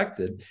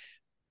resurrected.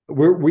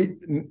 We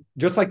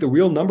just like the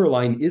real number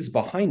line is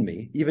behind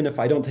me, even if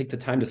I don't take the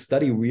time to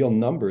study real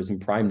numbers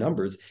and prime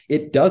numbers,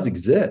 it does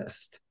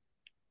exist.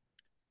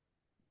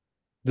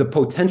 The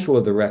potential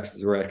of the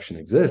resurrection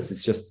exists.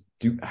 It's just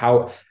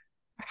how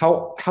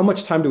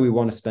much time do we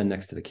want to spend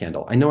next to the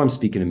candle? I know I'm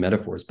speaking in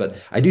metaphors, but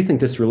I do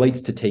think this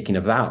relates to taking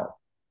a vow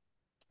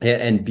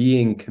and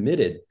being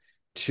committed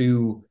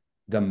to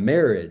the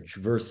marriage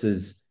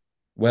versus,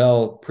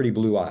 well, pretty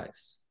blue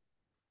eyes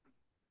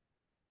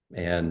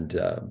and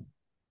 $2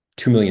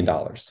 million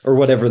or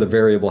whatever the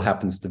variable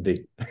happens to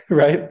be,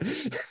 right?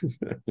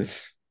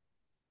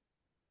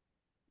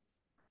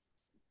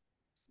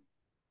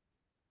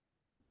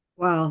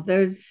 Wow,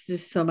 there's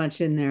just so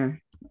much in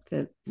there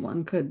that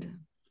one could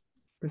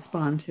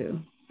respond to.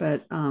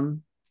 But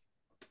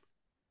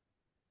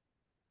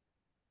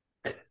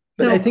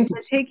so I think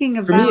taking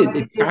a for vow,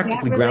 me, it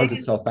practically grounds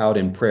itself out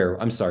in prayer.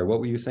 I'm sorry,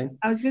 what were you saying?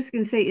 I was just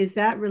going to say, is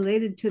that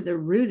related to the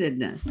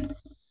rootedness?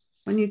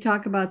 When you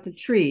talk about the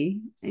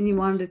tree and you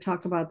wanted to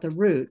talk about the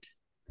root,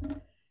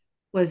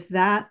 was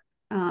that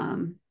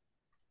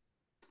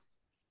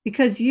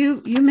because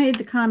you made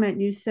the comment,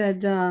 you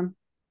said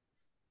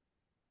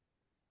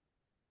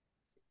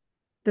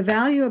the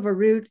value of a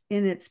root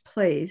in its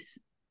place,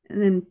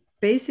 and then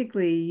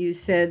basically you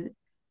said,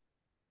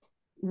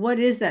 what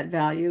is that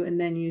value? And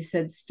then you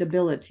said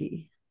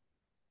stability,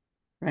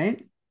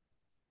 right?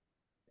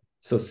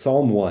 So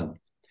Psalm 1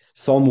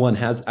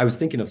 has, I was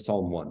thinking of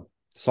Psalm 1.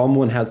 Psalm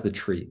 1 has the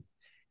tree.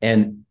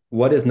 And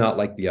what is not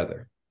like the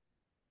other?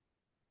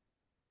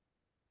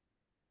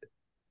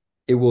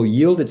 It will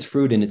yield its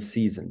fruit in its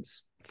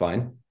seasons.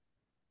 Fine.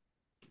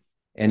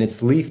 And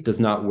its leaf does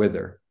not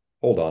wither.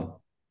 Hold on.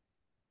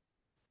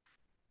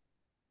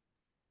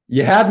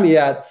 You had me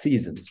at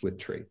seasons with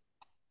tree.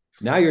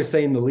 Now you're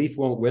saying the leaf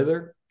won't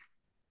wither?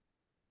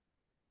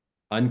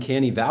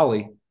 Uncanny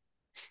valley.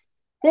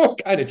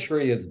 What kind of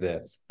tree is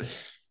this?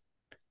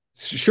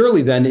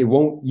 Surely then it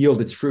won't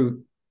yield its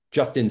fruit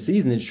just in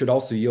season. It should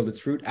also yield its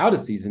fruit out of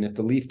season if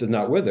the leaf does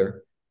not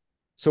wither.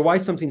 So why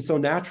something so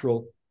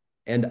natural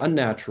and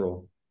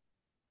unnatural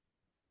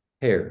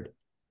paired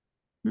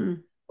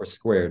or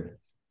squared?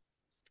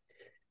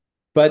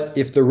 But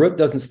if the root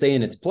doesn't stay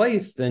in its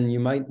place, then you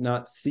might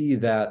not see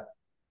that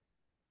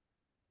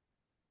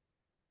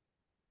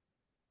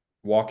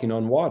walking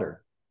on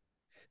water.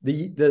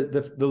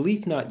 The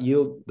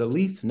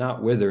leaf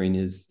not withering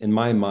is, in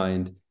my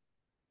mind,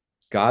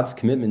 God's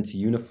commitment to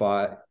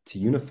unify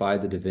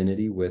the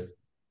divinity with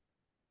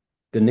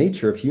the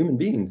nature of human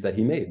beings that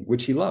he made,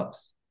 which he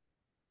loves.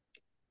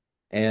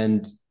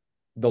 And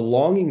the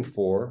longing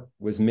for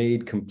was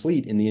made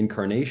complete in the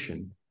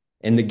incarnation.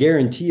 And the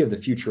guarantee of the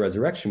future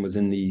resurrection was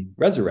in the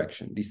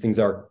resurrection. These things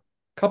are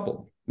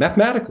coupled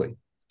mathematically.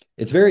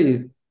 It's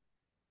very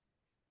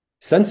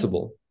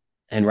sensible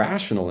and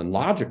rational and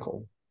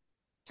logical.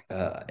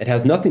 It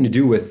has nothing to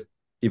do with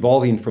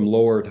evolving from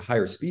lower to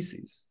higher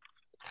species.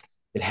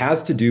 It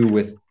has to do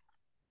with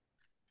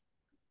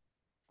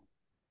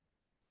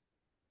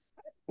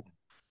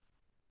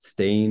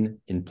staying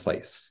in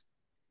place.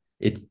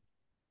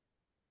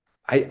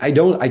 I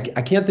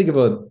can't think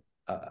of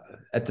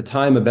at the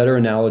time a better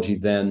analogy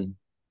than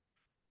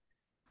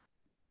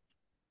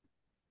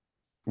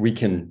we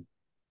can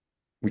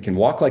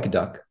walk like a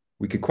duck,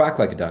 we could quack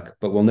like a duck,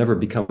 but we'll never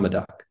become a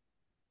duck.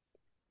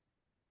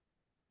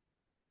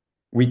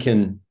 We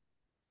can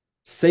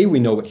say we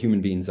know what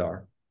human beings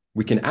are.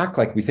 We can act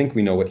like we think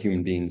we know what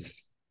human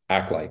beings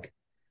act like.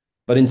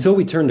 But until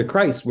we turn to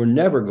Christ, we're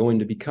never going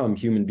to become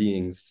human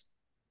beings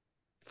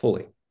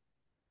fully.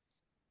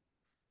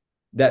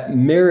 That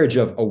marriage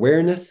of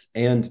awareness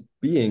and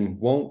being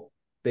won't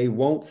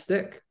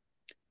stick.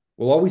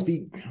 We'll always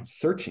be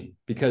searching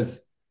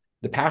because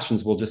the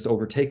passions will just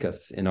overtake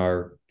us in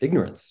our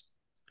ignorance.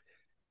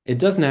 It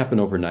doesn't happen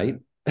overnight.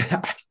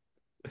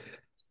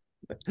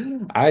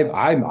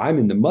 I'm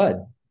in the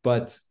mud,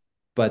 but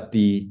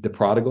the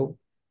prodigal,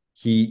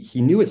 he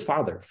knew his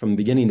father from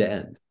beginning to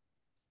end,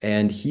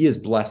 and he is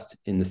blessed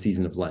in the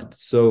season of Lent.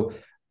 So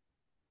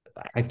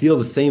I feel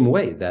the same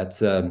way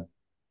that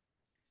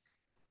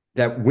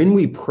when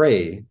we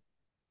pray,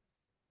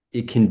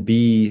 it can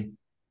be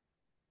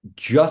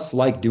just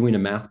like doing a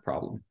math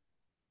problem,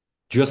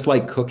 just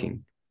like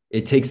cooking.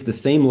 It takes the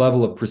same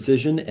level of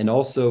precision and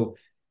also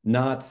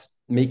not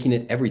making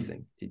it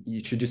everything.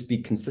 You should just be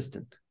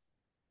consistent.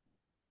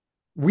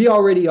 We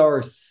already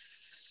are.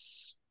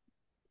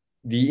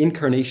 The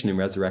incarnation and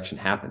resurrection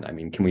happened. I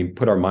mean, can we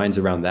put our minds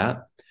around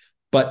that?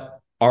 But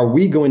are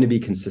we going to be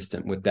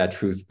consistent with that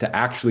truth to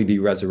actually be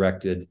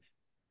resurrected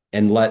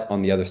and let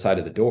on the other side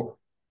of the door?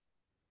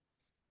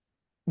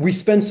 We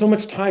spend so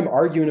much time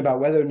arguing about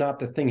whether or not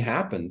the thing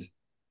happened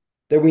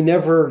that we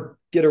never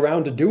get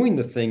around to doing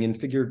the thing and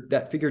figure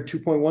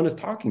 2.1 is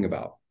talking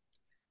about.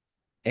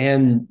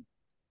 And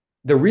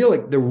the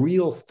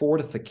real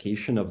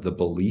fortification of the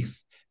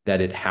belief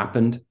that it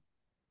happened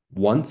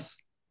once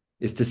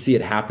is to see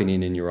it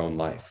happening in your own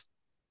life.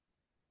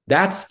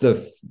 That's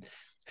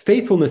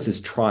faithfulness is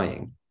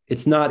trying.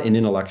 It's not an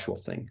intellectual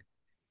thing.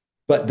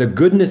 But the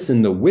goodness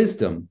and the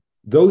wisdom,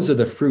 those are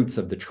the fruits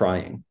of the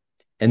trying.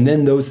 And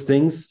then those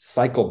things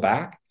cycle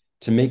back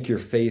to make your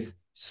faith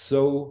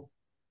so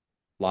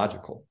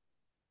logical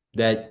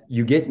that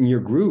you get in your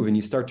groove and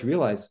you start to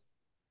realize,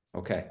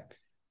 okay,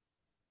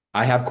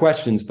 I have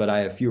questions, but I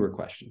have fewer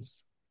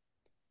questions.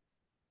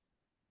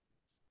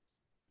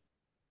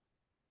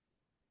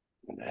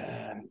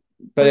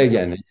 But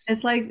again,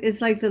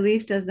 it's like the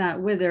leaf does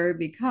not wither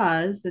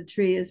because the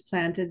tree is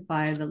planted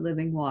by the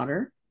living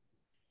water,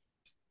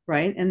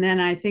 right? And then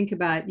I think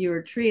about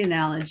your tree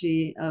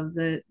analogy of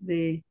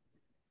the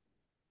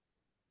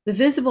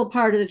visible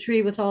part of the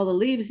tree with all the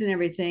leaves and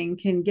everything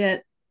can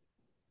get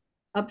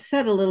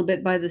upset a little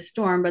bit by the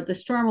storm, but the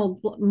storm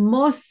will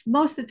most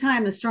of the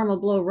time the storm will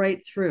blow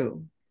right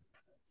through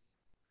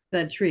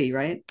the tree,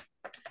 right?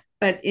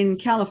 But in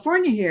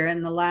California here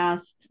in the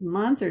last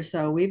month or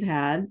so, we've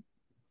had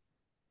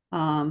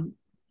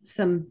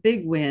some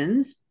big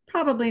winds,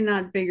 probably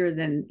not bigger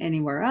than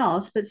anywhere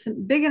else, but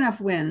some big enough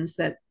winds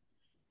that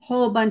a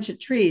whole bunch of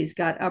trees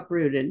got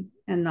uprooted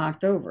and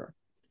knocked over.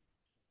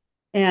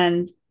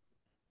 And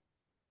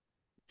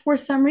for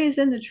some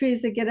reason, the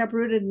trees that get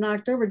uprooted and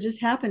knocked over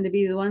just happen to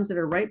be the ones that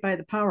are right by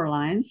the power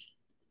lines.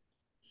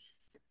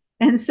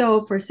 And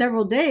so for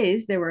several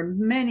days, there were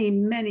many,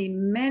 many,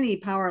 many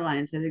power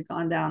lines that had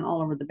gone down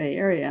all over the Bay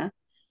Area.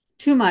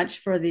 Too much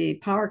for the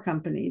power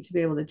company to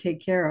be able to take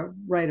care of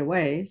right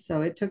away.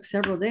 So it took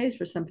several days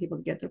for some people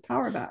to get their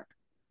power back.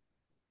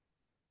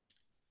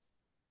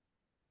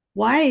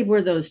 Why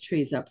were those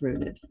trees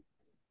uprooted?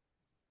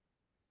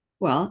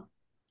 Well,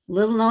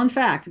 little known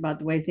fact about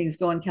the way things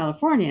go in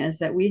California is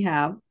that we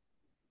have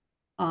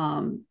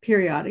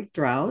periodic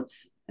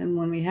droughts. And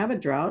when we have a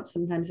drought,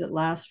 sometimes it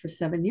lasts for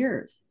 7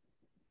 years.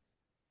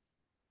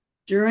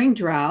 During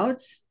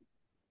droughts,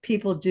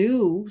 people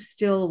do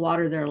still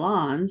water their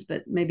lawns,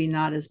 but maybe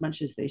not as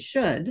much as they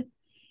should.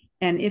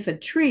 And if a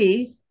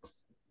tree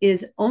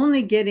is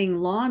only getting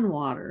lawn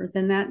water,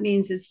 then that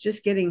means it's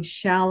just getting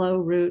shallow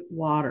root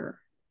water.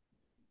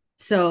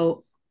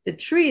 So the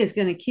tree is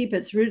going to keep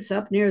its roots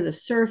up near the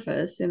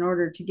surface in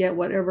order to get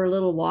whatever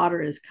little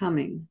water is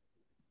coming.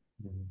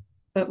 Mm-hmm.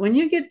 But when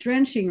you get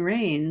drenching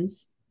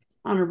rains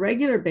on a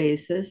regular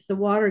basis, the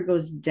water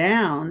goes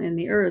down in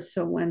the earth.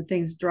 So when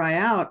things dry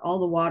out, all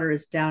the water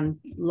is down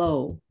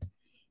low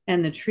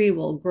and the tree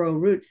will grow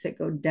roots that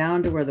go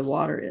down to where the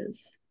water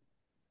is.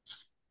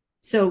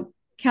 So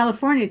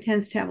California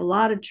tends to have a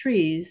lot of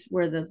trees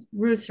where the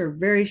roots are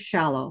very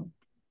shallow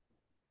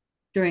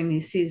during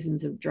these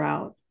seasons of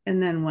drought.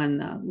 And then when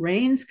the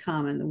rains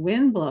come and the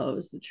wind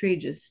blows, the tree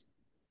just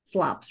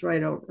flops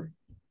right over.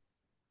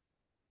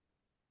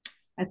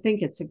 I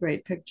think it's a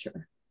great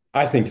picture.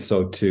 I think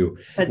so too.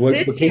 But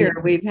this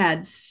year we've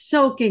had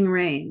soaking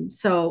rain.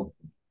 So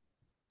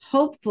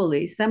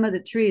hopefully some of the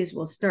trees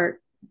will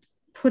start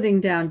putting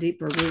down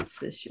deeper roots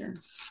this year.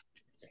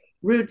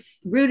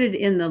 Roots rooted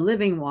in the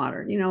living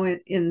water. You know,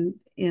 in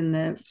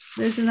the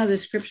there's another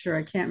scripture,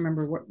 I can't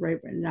remember what right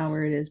now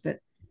where it is, but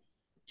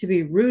to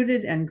be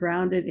rooted and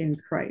grounded in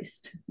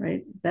Christ,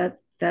 right?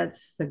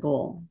 That's the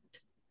goal.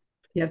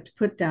 You have to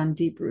put down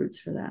deep roots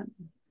for that.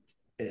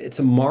 It's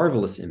a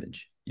marvelous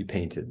image you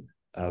painted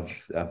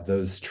of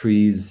those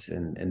trees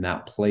and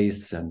that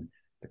place and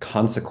the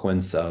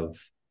consequence of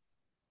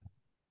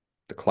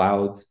the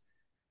clouds.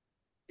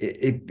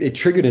 It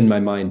triggered in my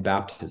mind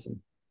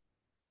baptism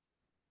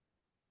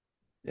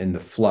and the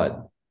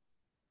flood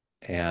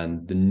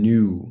and the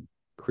new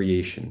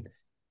creation.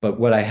 But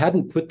what I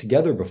hadn't put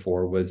together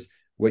before was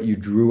what you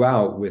drew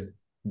out with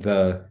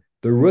the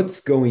roots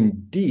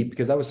going deep,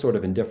 because I was sort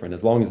of indifferent.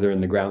 As long as they're in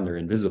the ground, they're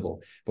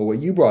invisible. But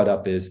what you brought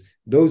up is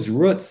those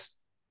roots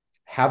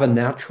have a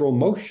natural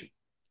motion.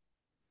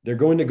 They're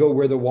going to go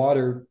where the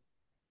water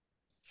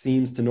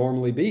seems to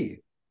normally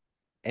be.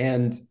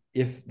 And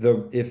if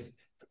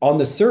on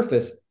the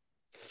surface,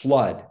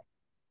 flood,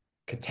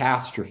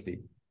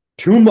 catastrophe,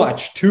 too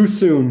much, too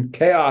soon,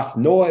 chaos,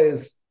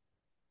 noise,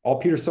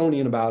 all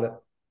Petersonian about it.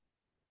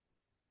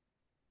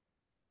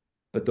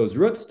 But those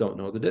roots don't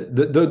know.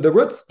 The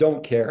roots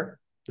don't care.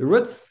 The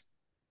roots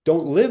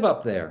don't live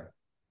up there.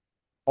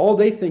 All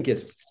they think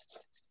is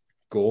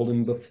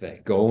golden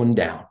buffet, going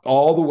down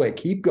all the way.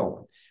 Keep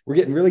going. We're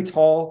getting really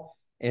tall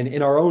and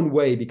in our own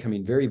way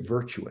becoming very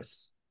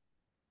virtuous.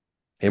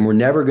 And we're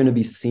never going to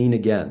be seen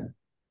again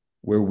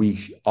where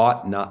we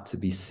ought not to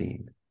be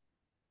seen,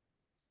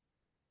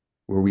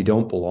 where we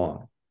don't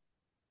belong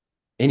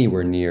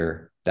anywhere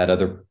near that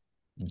other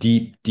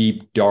deep,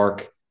 deep,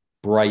 dark,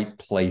 bright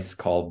place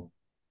called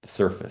the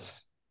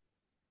surface.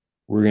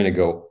 We're going to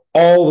go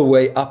all the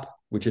way up,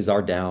 which is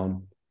our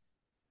down,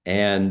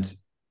 and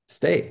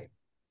stay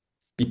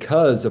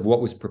because of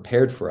what was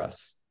prepared for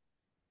us.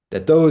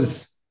 That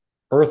those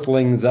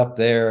earthlings up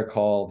there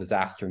call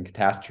disaster and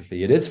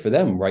catastrophe, it is for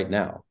them right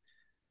now.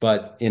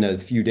 But in a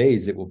few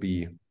days, it will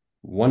be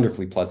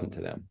wonderfully pleasant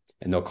to them,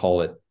 and they'll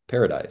call it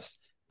paradise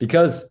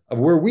because of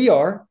where we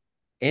are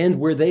and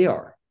where they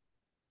are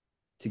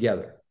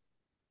together.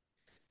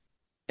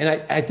 And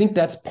I think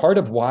that's part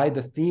of why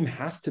the theme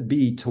has to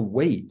be to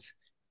wait,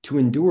 to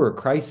endure.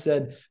 Christ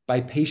said, by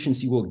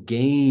patience, you will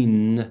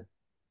gain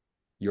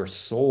your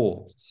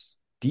souls,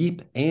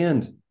 deep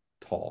and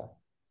tall.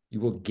 You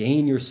will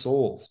gain your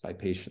souls by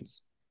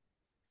patience.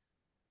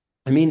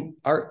 I mean,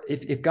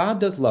 if God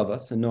does love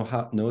us and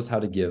knows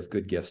how to give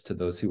good gifts to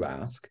those who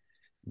ask,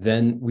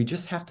 then we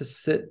just have to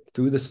sit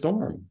through the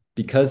storm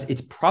because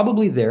it's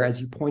probably there,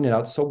 as you pointed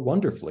out so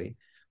wonderfully,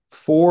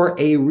 for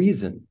a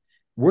reason.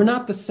 We're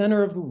not the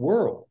center of the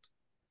world.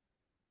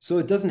 So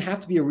it doesn't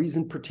have to be a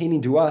reason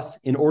pertaining to us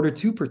in order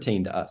to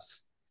pertain to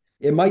us.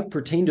 It might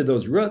pertain to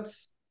those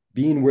roots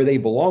being where they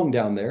belong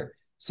down there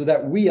so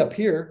that we up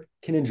here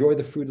can enjoy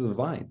the fruit of the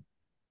vine.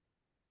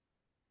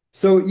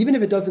 So even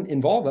if it doesn't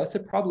involve us,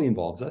 it probably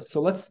involves us. So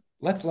let's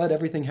let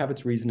everything have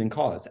its reason and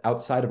cause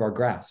outside of our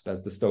grasp,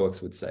 as the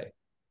Stoics would say.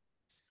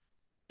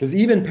 Because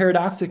even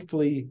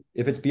paradoxically,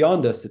 if it's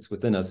beyond us, it's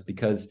within us,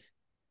 because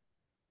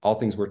all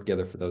things work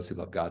together for those who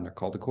love God and are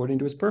called according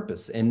to his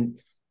purpose. And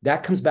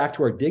that comes back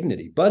to our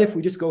dignity. But if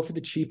we just go for the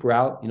cheap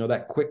route,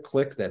 that quick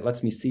click that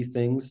lets me see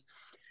things,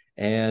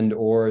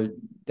 or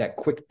that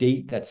quick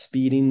date, that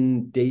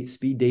speed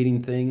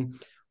dating thing,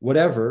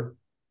 whatever,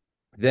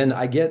 then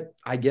I get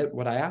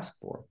what I ask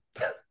for,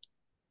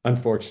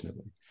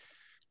 unfortunately.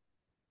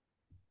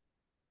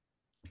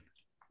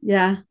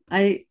 Yeah,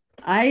 I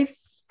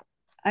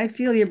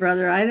feel you,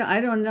 brother.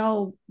 I don't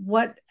know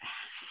what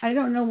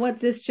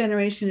this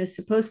generation is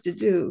supposed to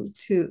do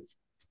to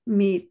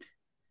meet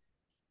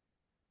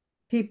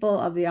people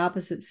of the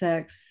opposite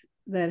sex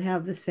that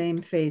have the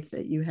same faith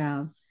that you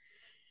have.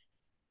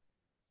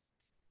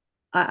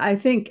 I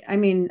think,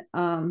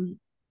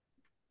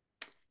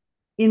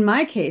 in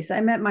my case,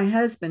 I met my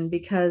husband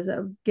because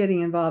of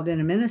getting involved in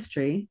a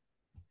ministry,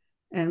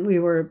 and we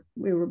were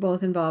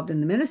both involved in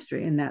the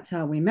ministry, and that's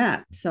how we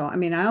met. So,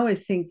 I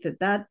always think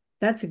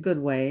that's a good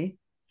way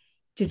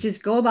to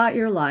just go about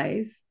your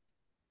life,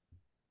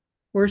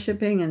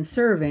 worshiping and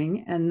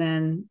serving, and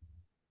then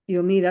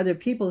you'll meet other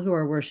people who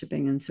are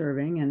worshiping and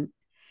serving.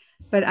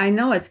 But I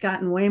know it's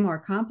gotten way more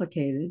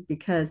complicated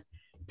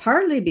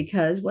partly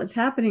because what's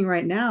happening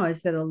right now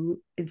is that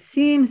it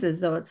seems as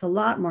though it's a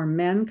lot more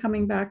men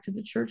coming back to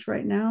the church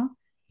right now.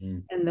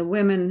 And the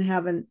women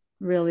haven't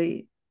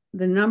really,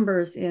 the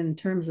numbers in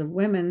terms of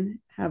women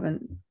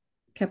haven't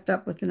kept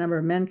up with the number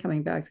of men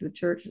coming back to the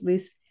church, at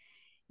least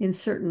in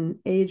certain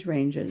age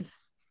ranges.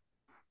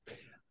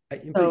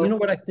 But you know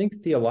what I think,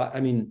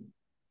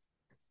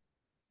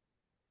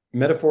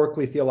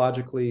 metaphorically,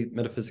 theologically,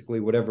 metaphysically,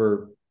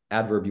 whatever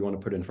adverb you want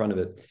to put in front of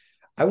it,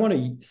 I want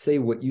to say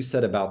what you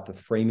said about the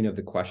framing of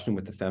the question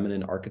with the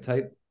feminine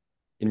archetype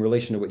in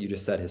relation to what you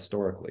just said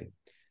historically.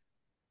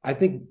 I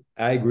think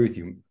I agree with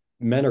you.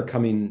 Men are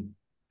coming,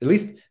 at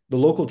least the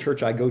local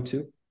church I go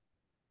to,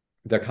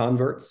 the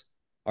converts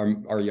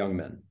are young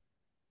men.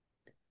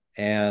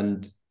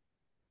 And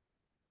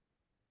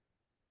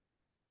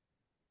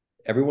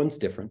everyone's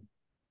different.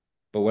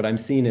 But what I'm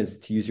seeing is,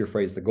 to use your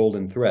phrase, the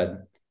golden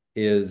thread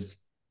is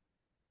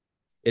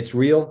it's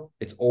real,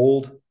 it's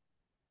old,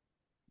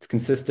 it's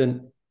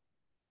consistent,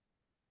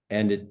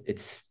 and it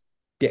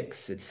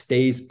sticks, it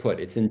stays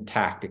put, it's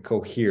intact, it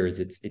coheres,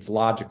 it's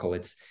logical,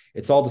 it's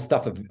all the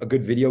stuff a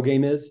good video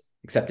game is,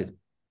 except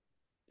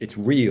it's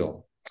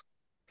real.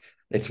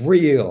 It's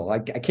real. I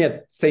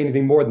can't say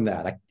anything more than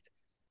that.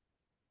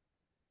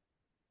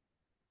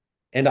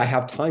 And I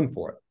have time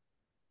for it,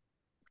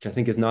 which I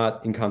think is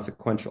not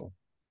inconsequential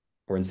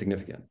or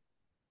insignificant.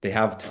 They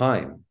have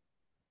time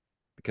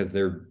because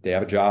they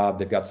have a job,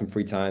 they've got some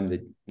free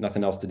time,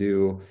 nothing else to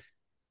do.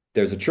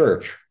 There's a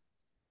church,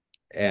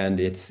 and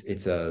it's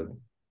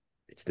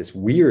this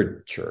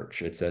weird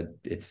church. It's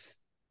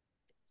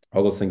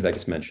all those things I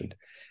just mentioned.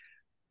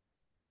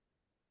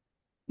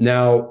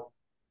 Now,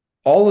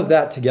 all of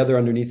that together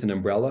underneath an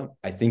umbrella,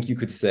 I think you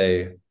could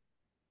say,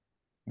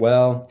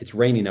 well, it's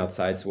raining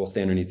outside, so we'll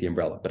stay underneath the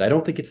umbrella. But I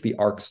don't think it's the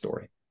ark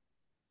story.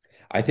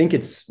 I think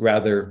it's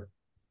rather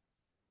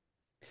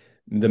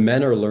the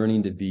men are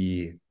learning to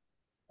be,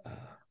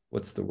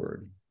 what's the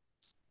word?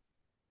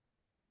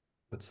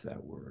 What's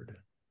that word?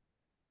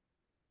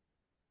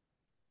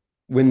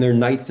 When they're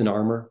knights in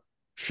armor,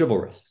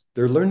 chivalrous.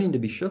 They're learning to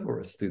be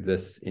chivalrous through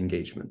this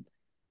engagement.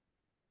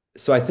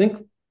 So I think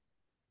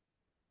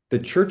the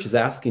church is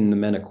asking the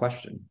men a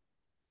question.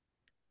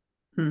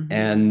 Mm-hmm.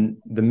 And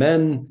the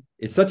men,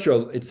 it's such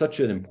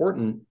an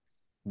important,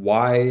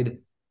 wide,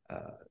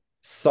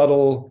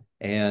 subtle,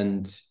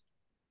 and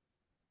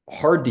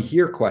hard to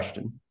hear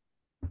question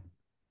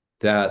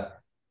that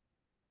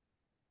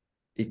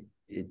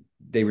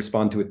they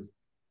respond to it.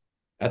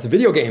 That's a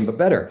video game, but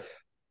better.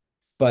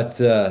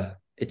 but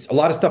it's a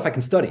lot of stuff I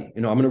can study.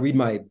 I'm going to read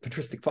my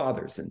patristic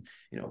fathers, and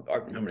I'm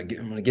going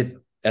to get,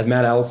 as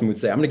Matt Allison would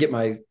say, I'm going to get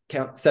my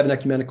 7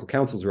 ecumenical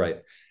councils right.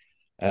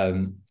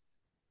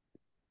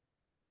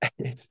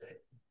 It's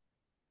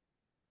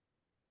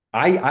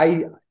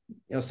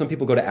some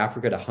people go to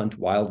Africa to hunt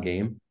wild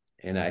game,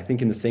 and I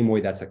think in the same way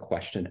that's a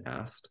question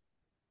asked.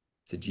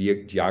 It's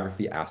a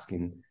geography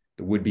asking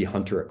the would-be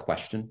hunter a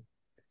question.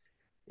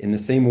 In the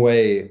same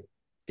way,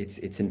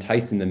 it's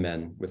enticing the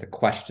men with a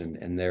question,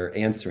 and they're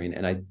answering.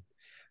 And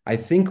I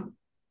think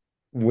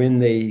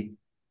when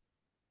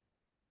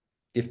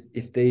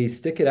if they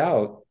stick it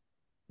out,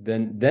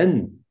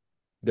 then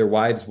their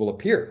wives will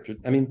appear.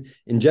 I mean,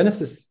 in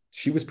Genesis,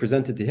 she was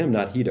presented to him,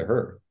 not he to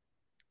her.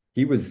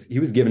 He was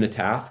given a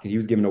task, and he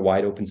was given a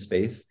wide open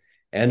space,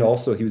 and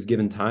also he was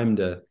given time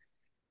to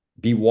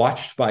be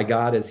watched by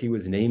God as he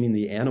was naming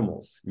the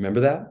animals. Remember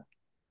that?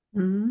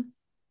 Mm-hmm.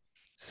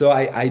 So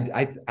I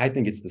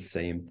think it's the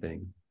same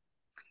thing.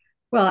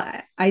 Well,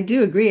 I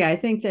do agree. I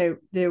think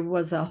there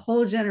was a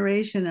whole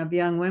generation of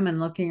young women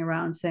looking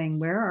around saying,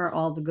 where are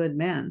all the good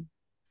men?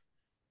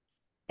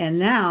 And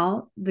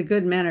now the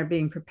good men are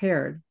being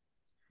prepared.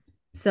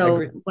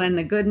 So when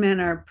the good men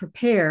are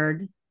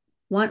prepared,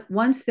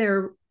 once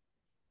they're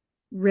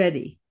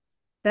ready,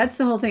 that's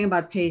the whole thing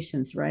about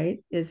patience,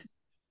 right? Is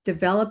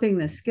developing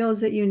the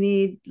skills that you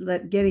need,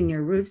 getting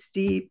your roots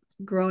deep,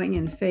 growing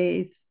in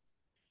faith,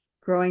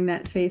 growing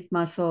that faith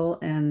muscle,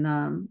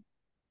 and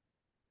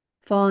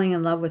falling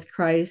in love with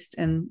Christ.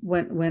 And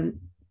when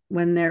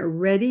they're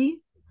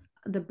ready,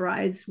 the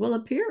brides will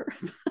appear.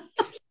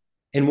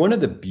 And one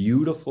of the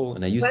beautiful,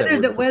 and I use that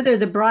word, whether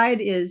the bride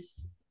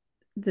is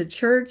the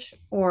church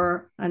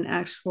or an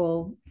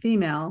actual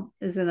female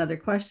is another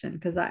question,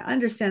 because I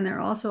understand there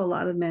are also a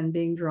lot of men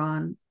being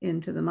drawn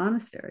into the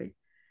monastery.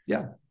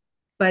 Yeah.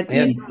 But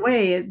either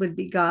way, it would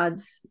be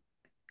God's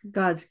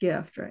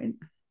gift, right?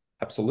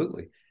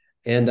 Absolutely.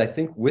 And I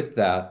think with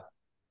that,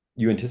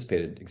 you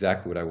anticipated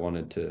exactly where I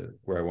wanted to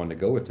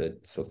go with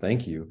it. So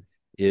thank you.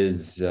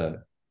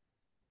 It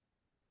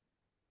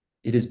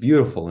is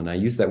beautiful, and I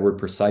use that word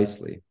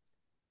precisely,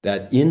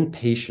 that in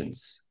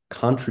patience,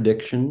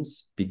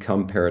 contradictions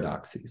become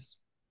paradoxes.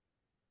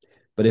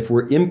 But if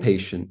we're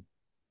impatient,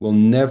 we'll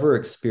never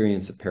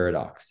experience a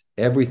paradox.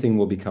 Everything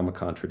will become a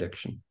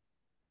contradiction.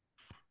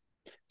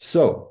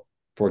 So,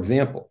 for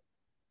example,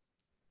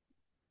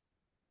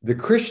 the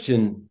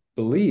Christian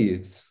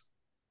believes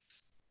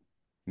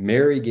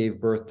Mary gave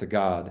birth to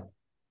God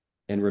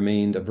and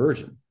remained a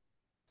virgin.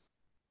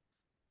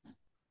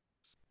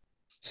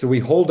 So we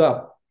hold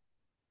up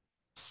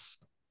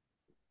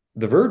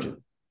the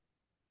virgin,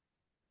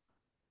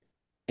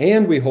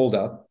 and we hold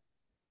up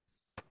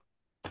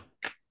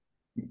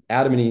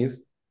Adam and Eve.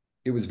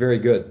 It was very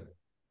good.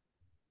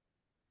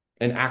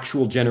 An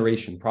actual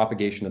generation,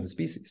 propagation of the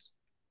species.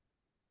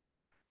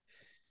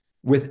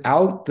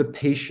 Without the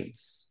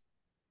patience,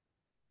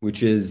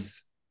 which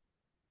is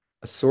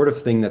a sort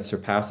of thing that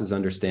surpasses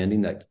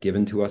understanding, that's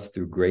given to us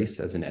through grace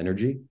as an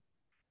energy,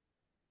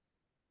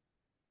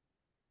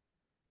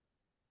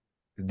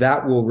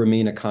 that will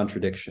remain a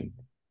contradiction.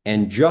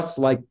 And just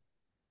like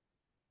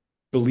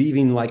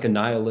believing like a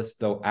nihilist,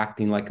 though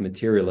acting like a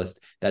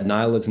materialist, that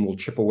nihilism will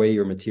chip away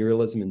your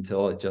materialism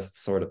until it just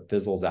sort of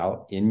fizzles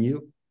out in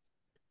you.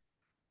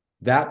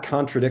 That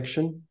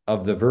contradiction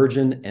of the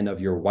virgin and of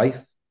your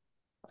wife,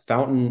 a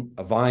fountain,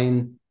 a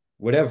vine,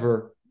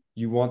 whatever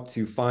you want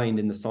to find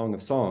in the Song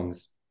of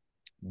Songs,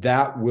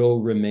 that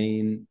will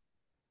remain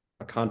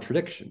a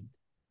contradiction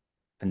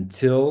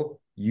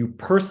until you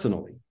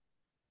personally,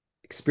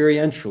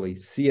 experientially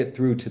see it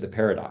through to the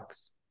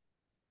paradox.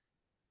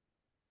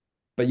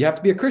 But you have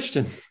to be a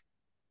Christian.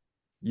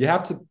 You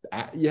have to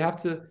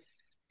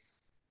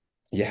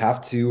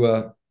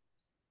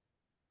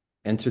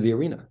enter the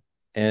arena.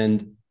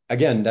 And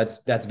again,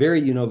 that's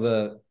very,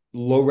 the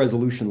low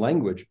resolution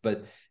language,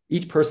 but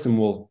each person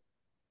will,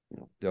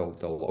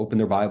 they'll open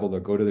their Bible,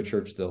 they'll go to the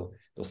church, they'll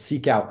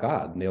seek out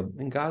God,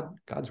 and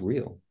God's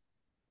real.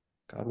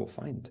 God will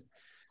find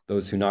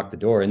those who knock the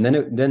door. And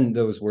then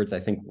those words,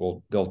 I think,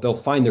 they'll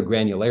find their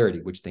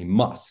granularity, which they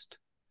must.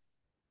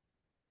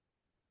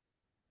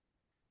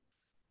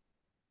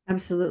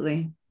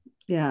 Absolutely.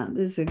 Yeah,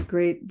 there's a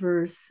great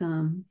verse.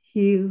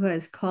 He who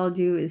has called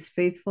you is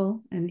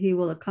faithful, and he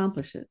will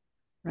accomplish it,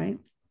 right?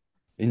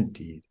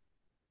 Indeed.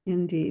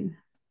 Indeed.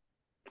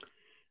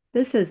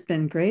 This has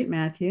been great,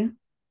 Matthew.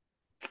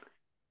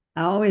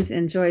 I always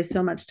enjoy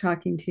so much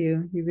talking to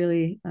you. You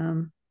really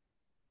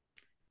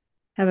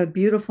have a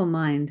beautiful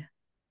mind.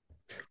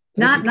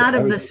 Not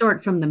of the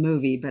sort from the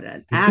movie, but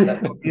an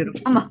actual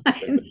beautiful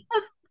mind.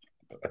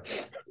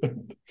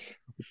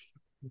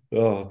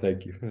 Oh,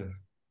 thank you.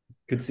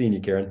 Good seeing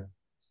you, Karen.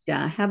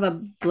 Yeah, have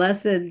a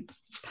blessed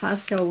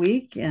Paschal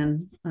week,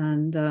 and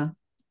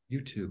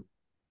you too.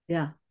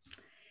 Yeah.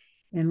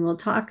 And we'll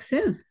talk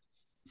soon.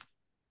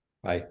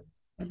 Bye.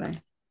 Bye-bye.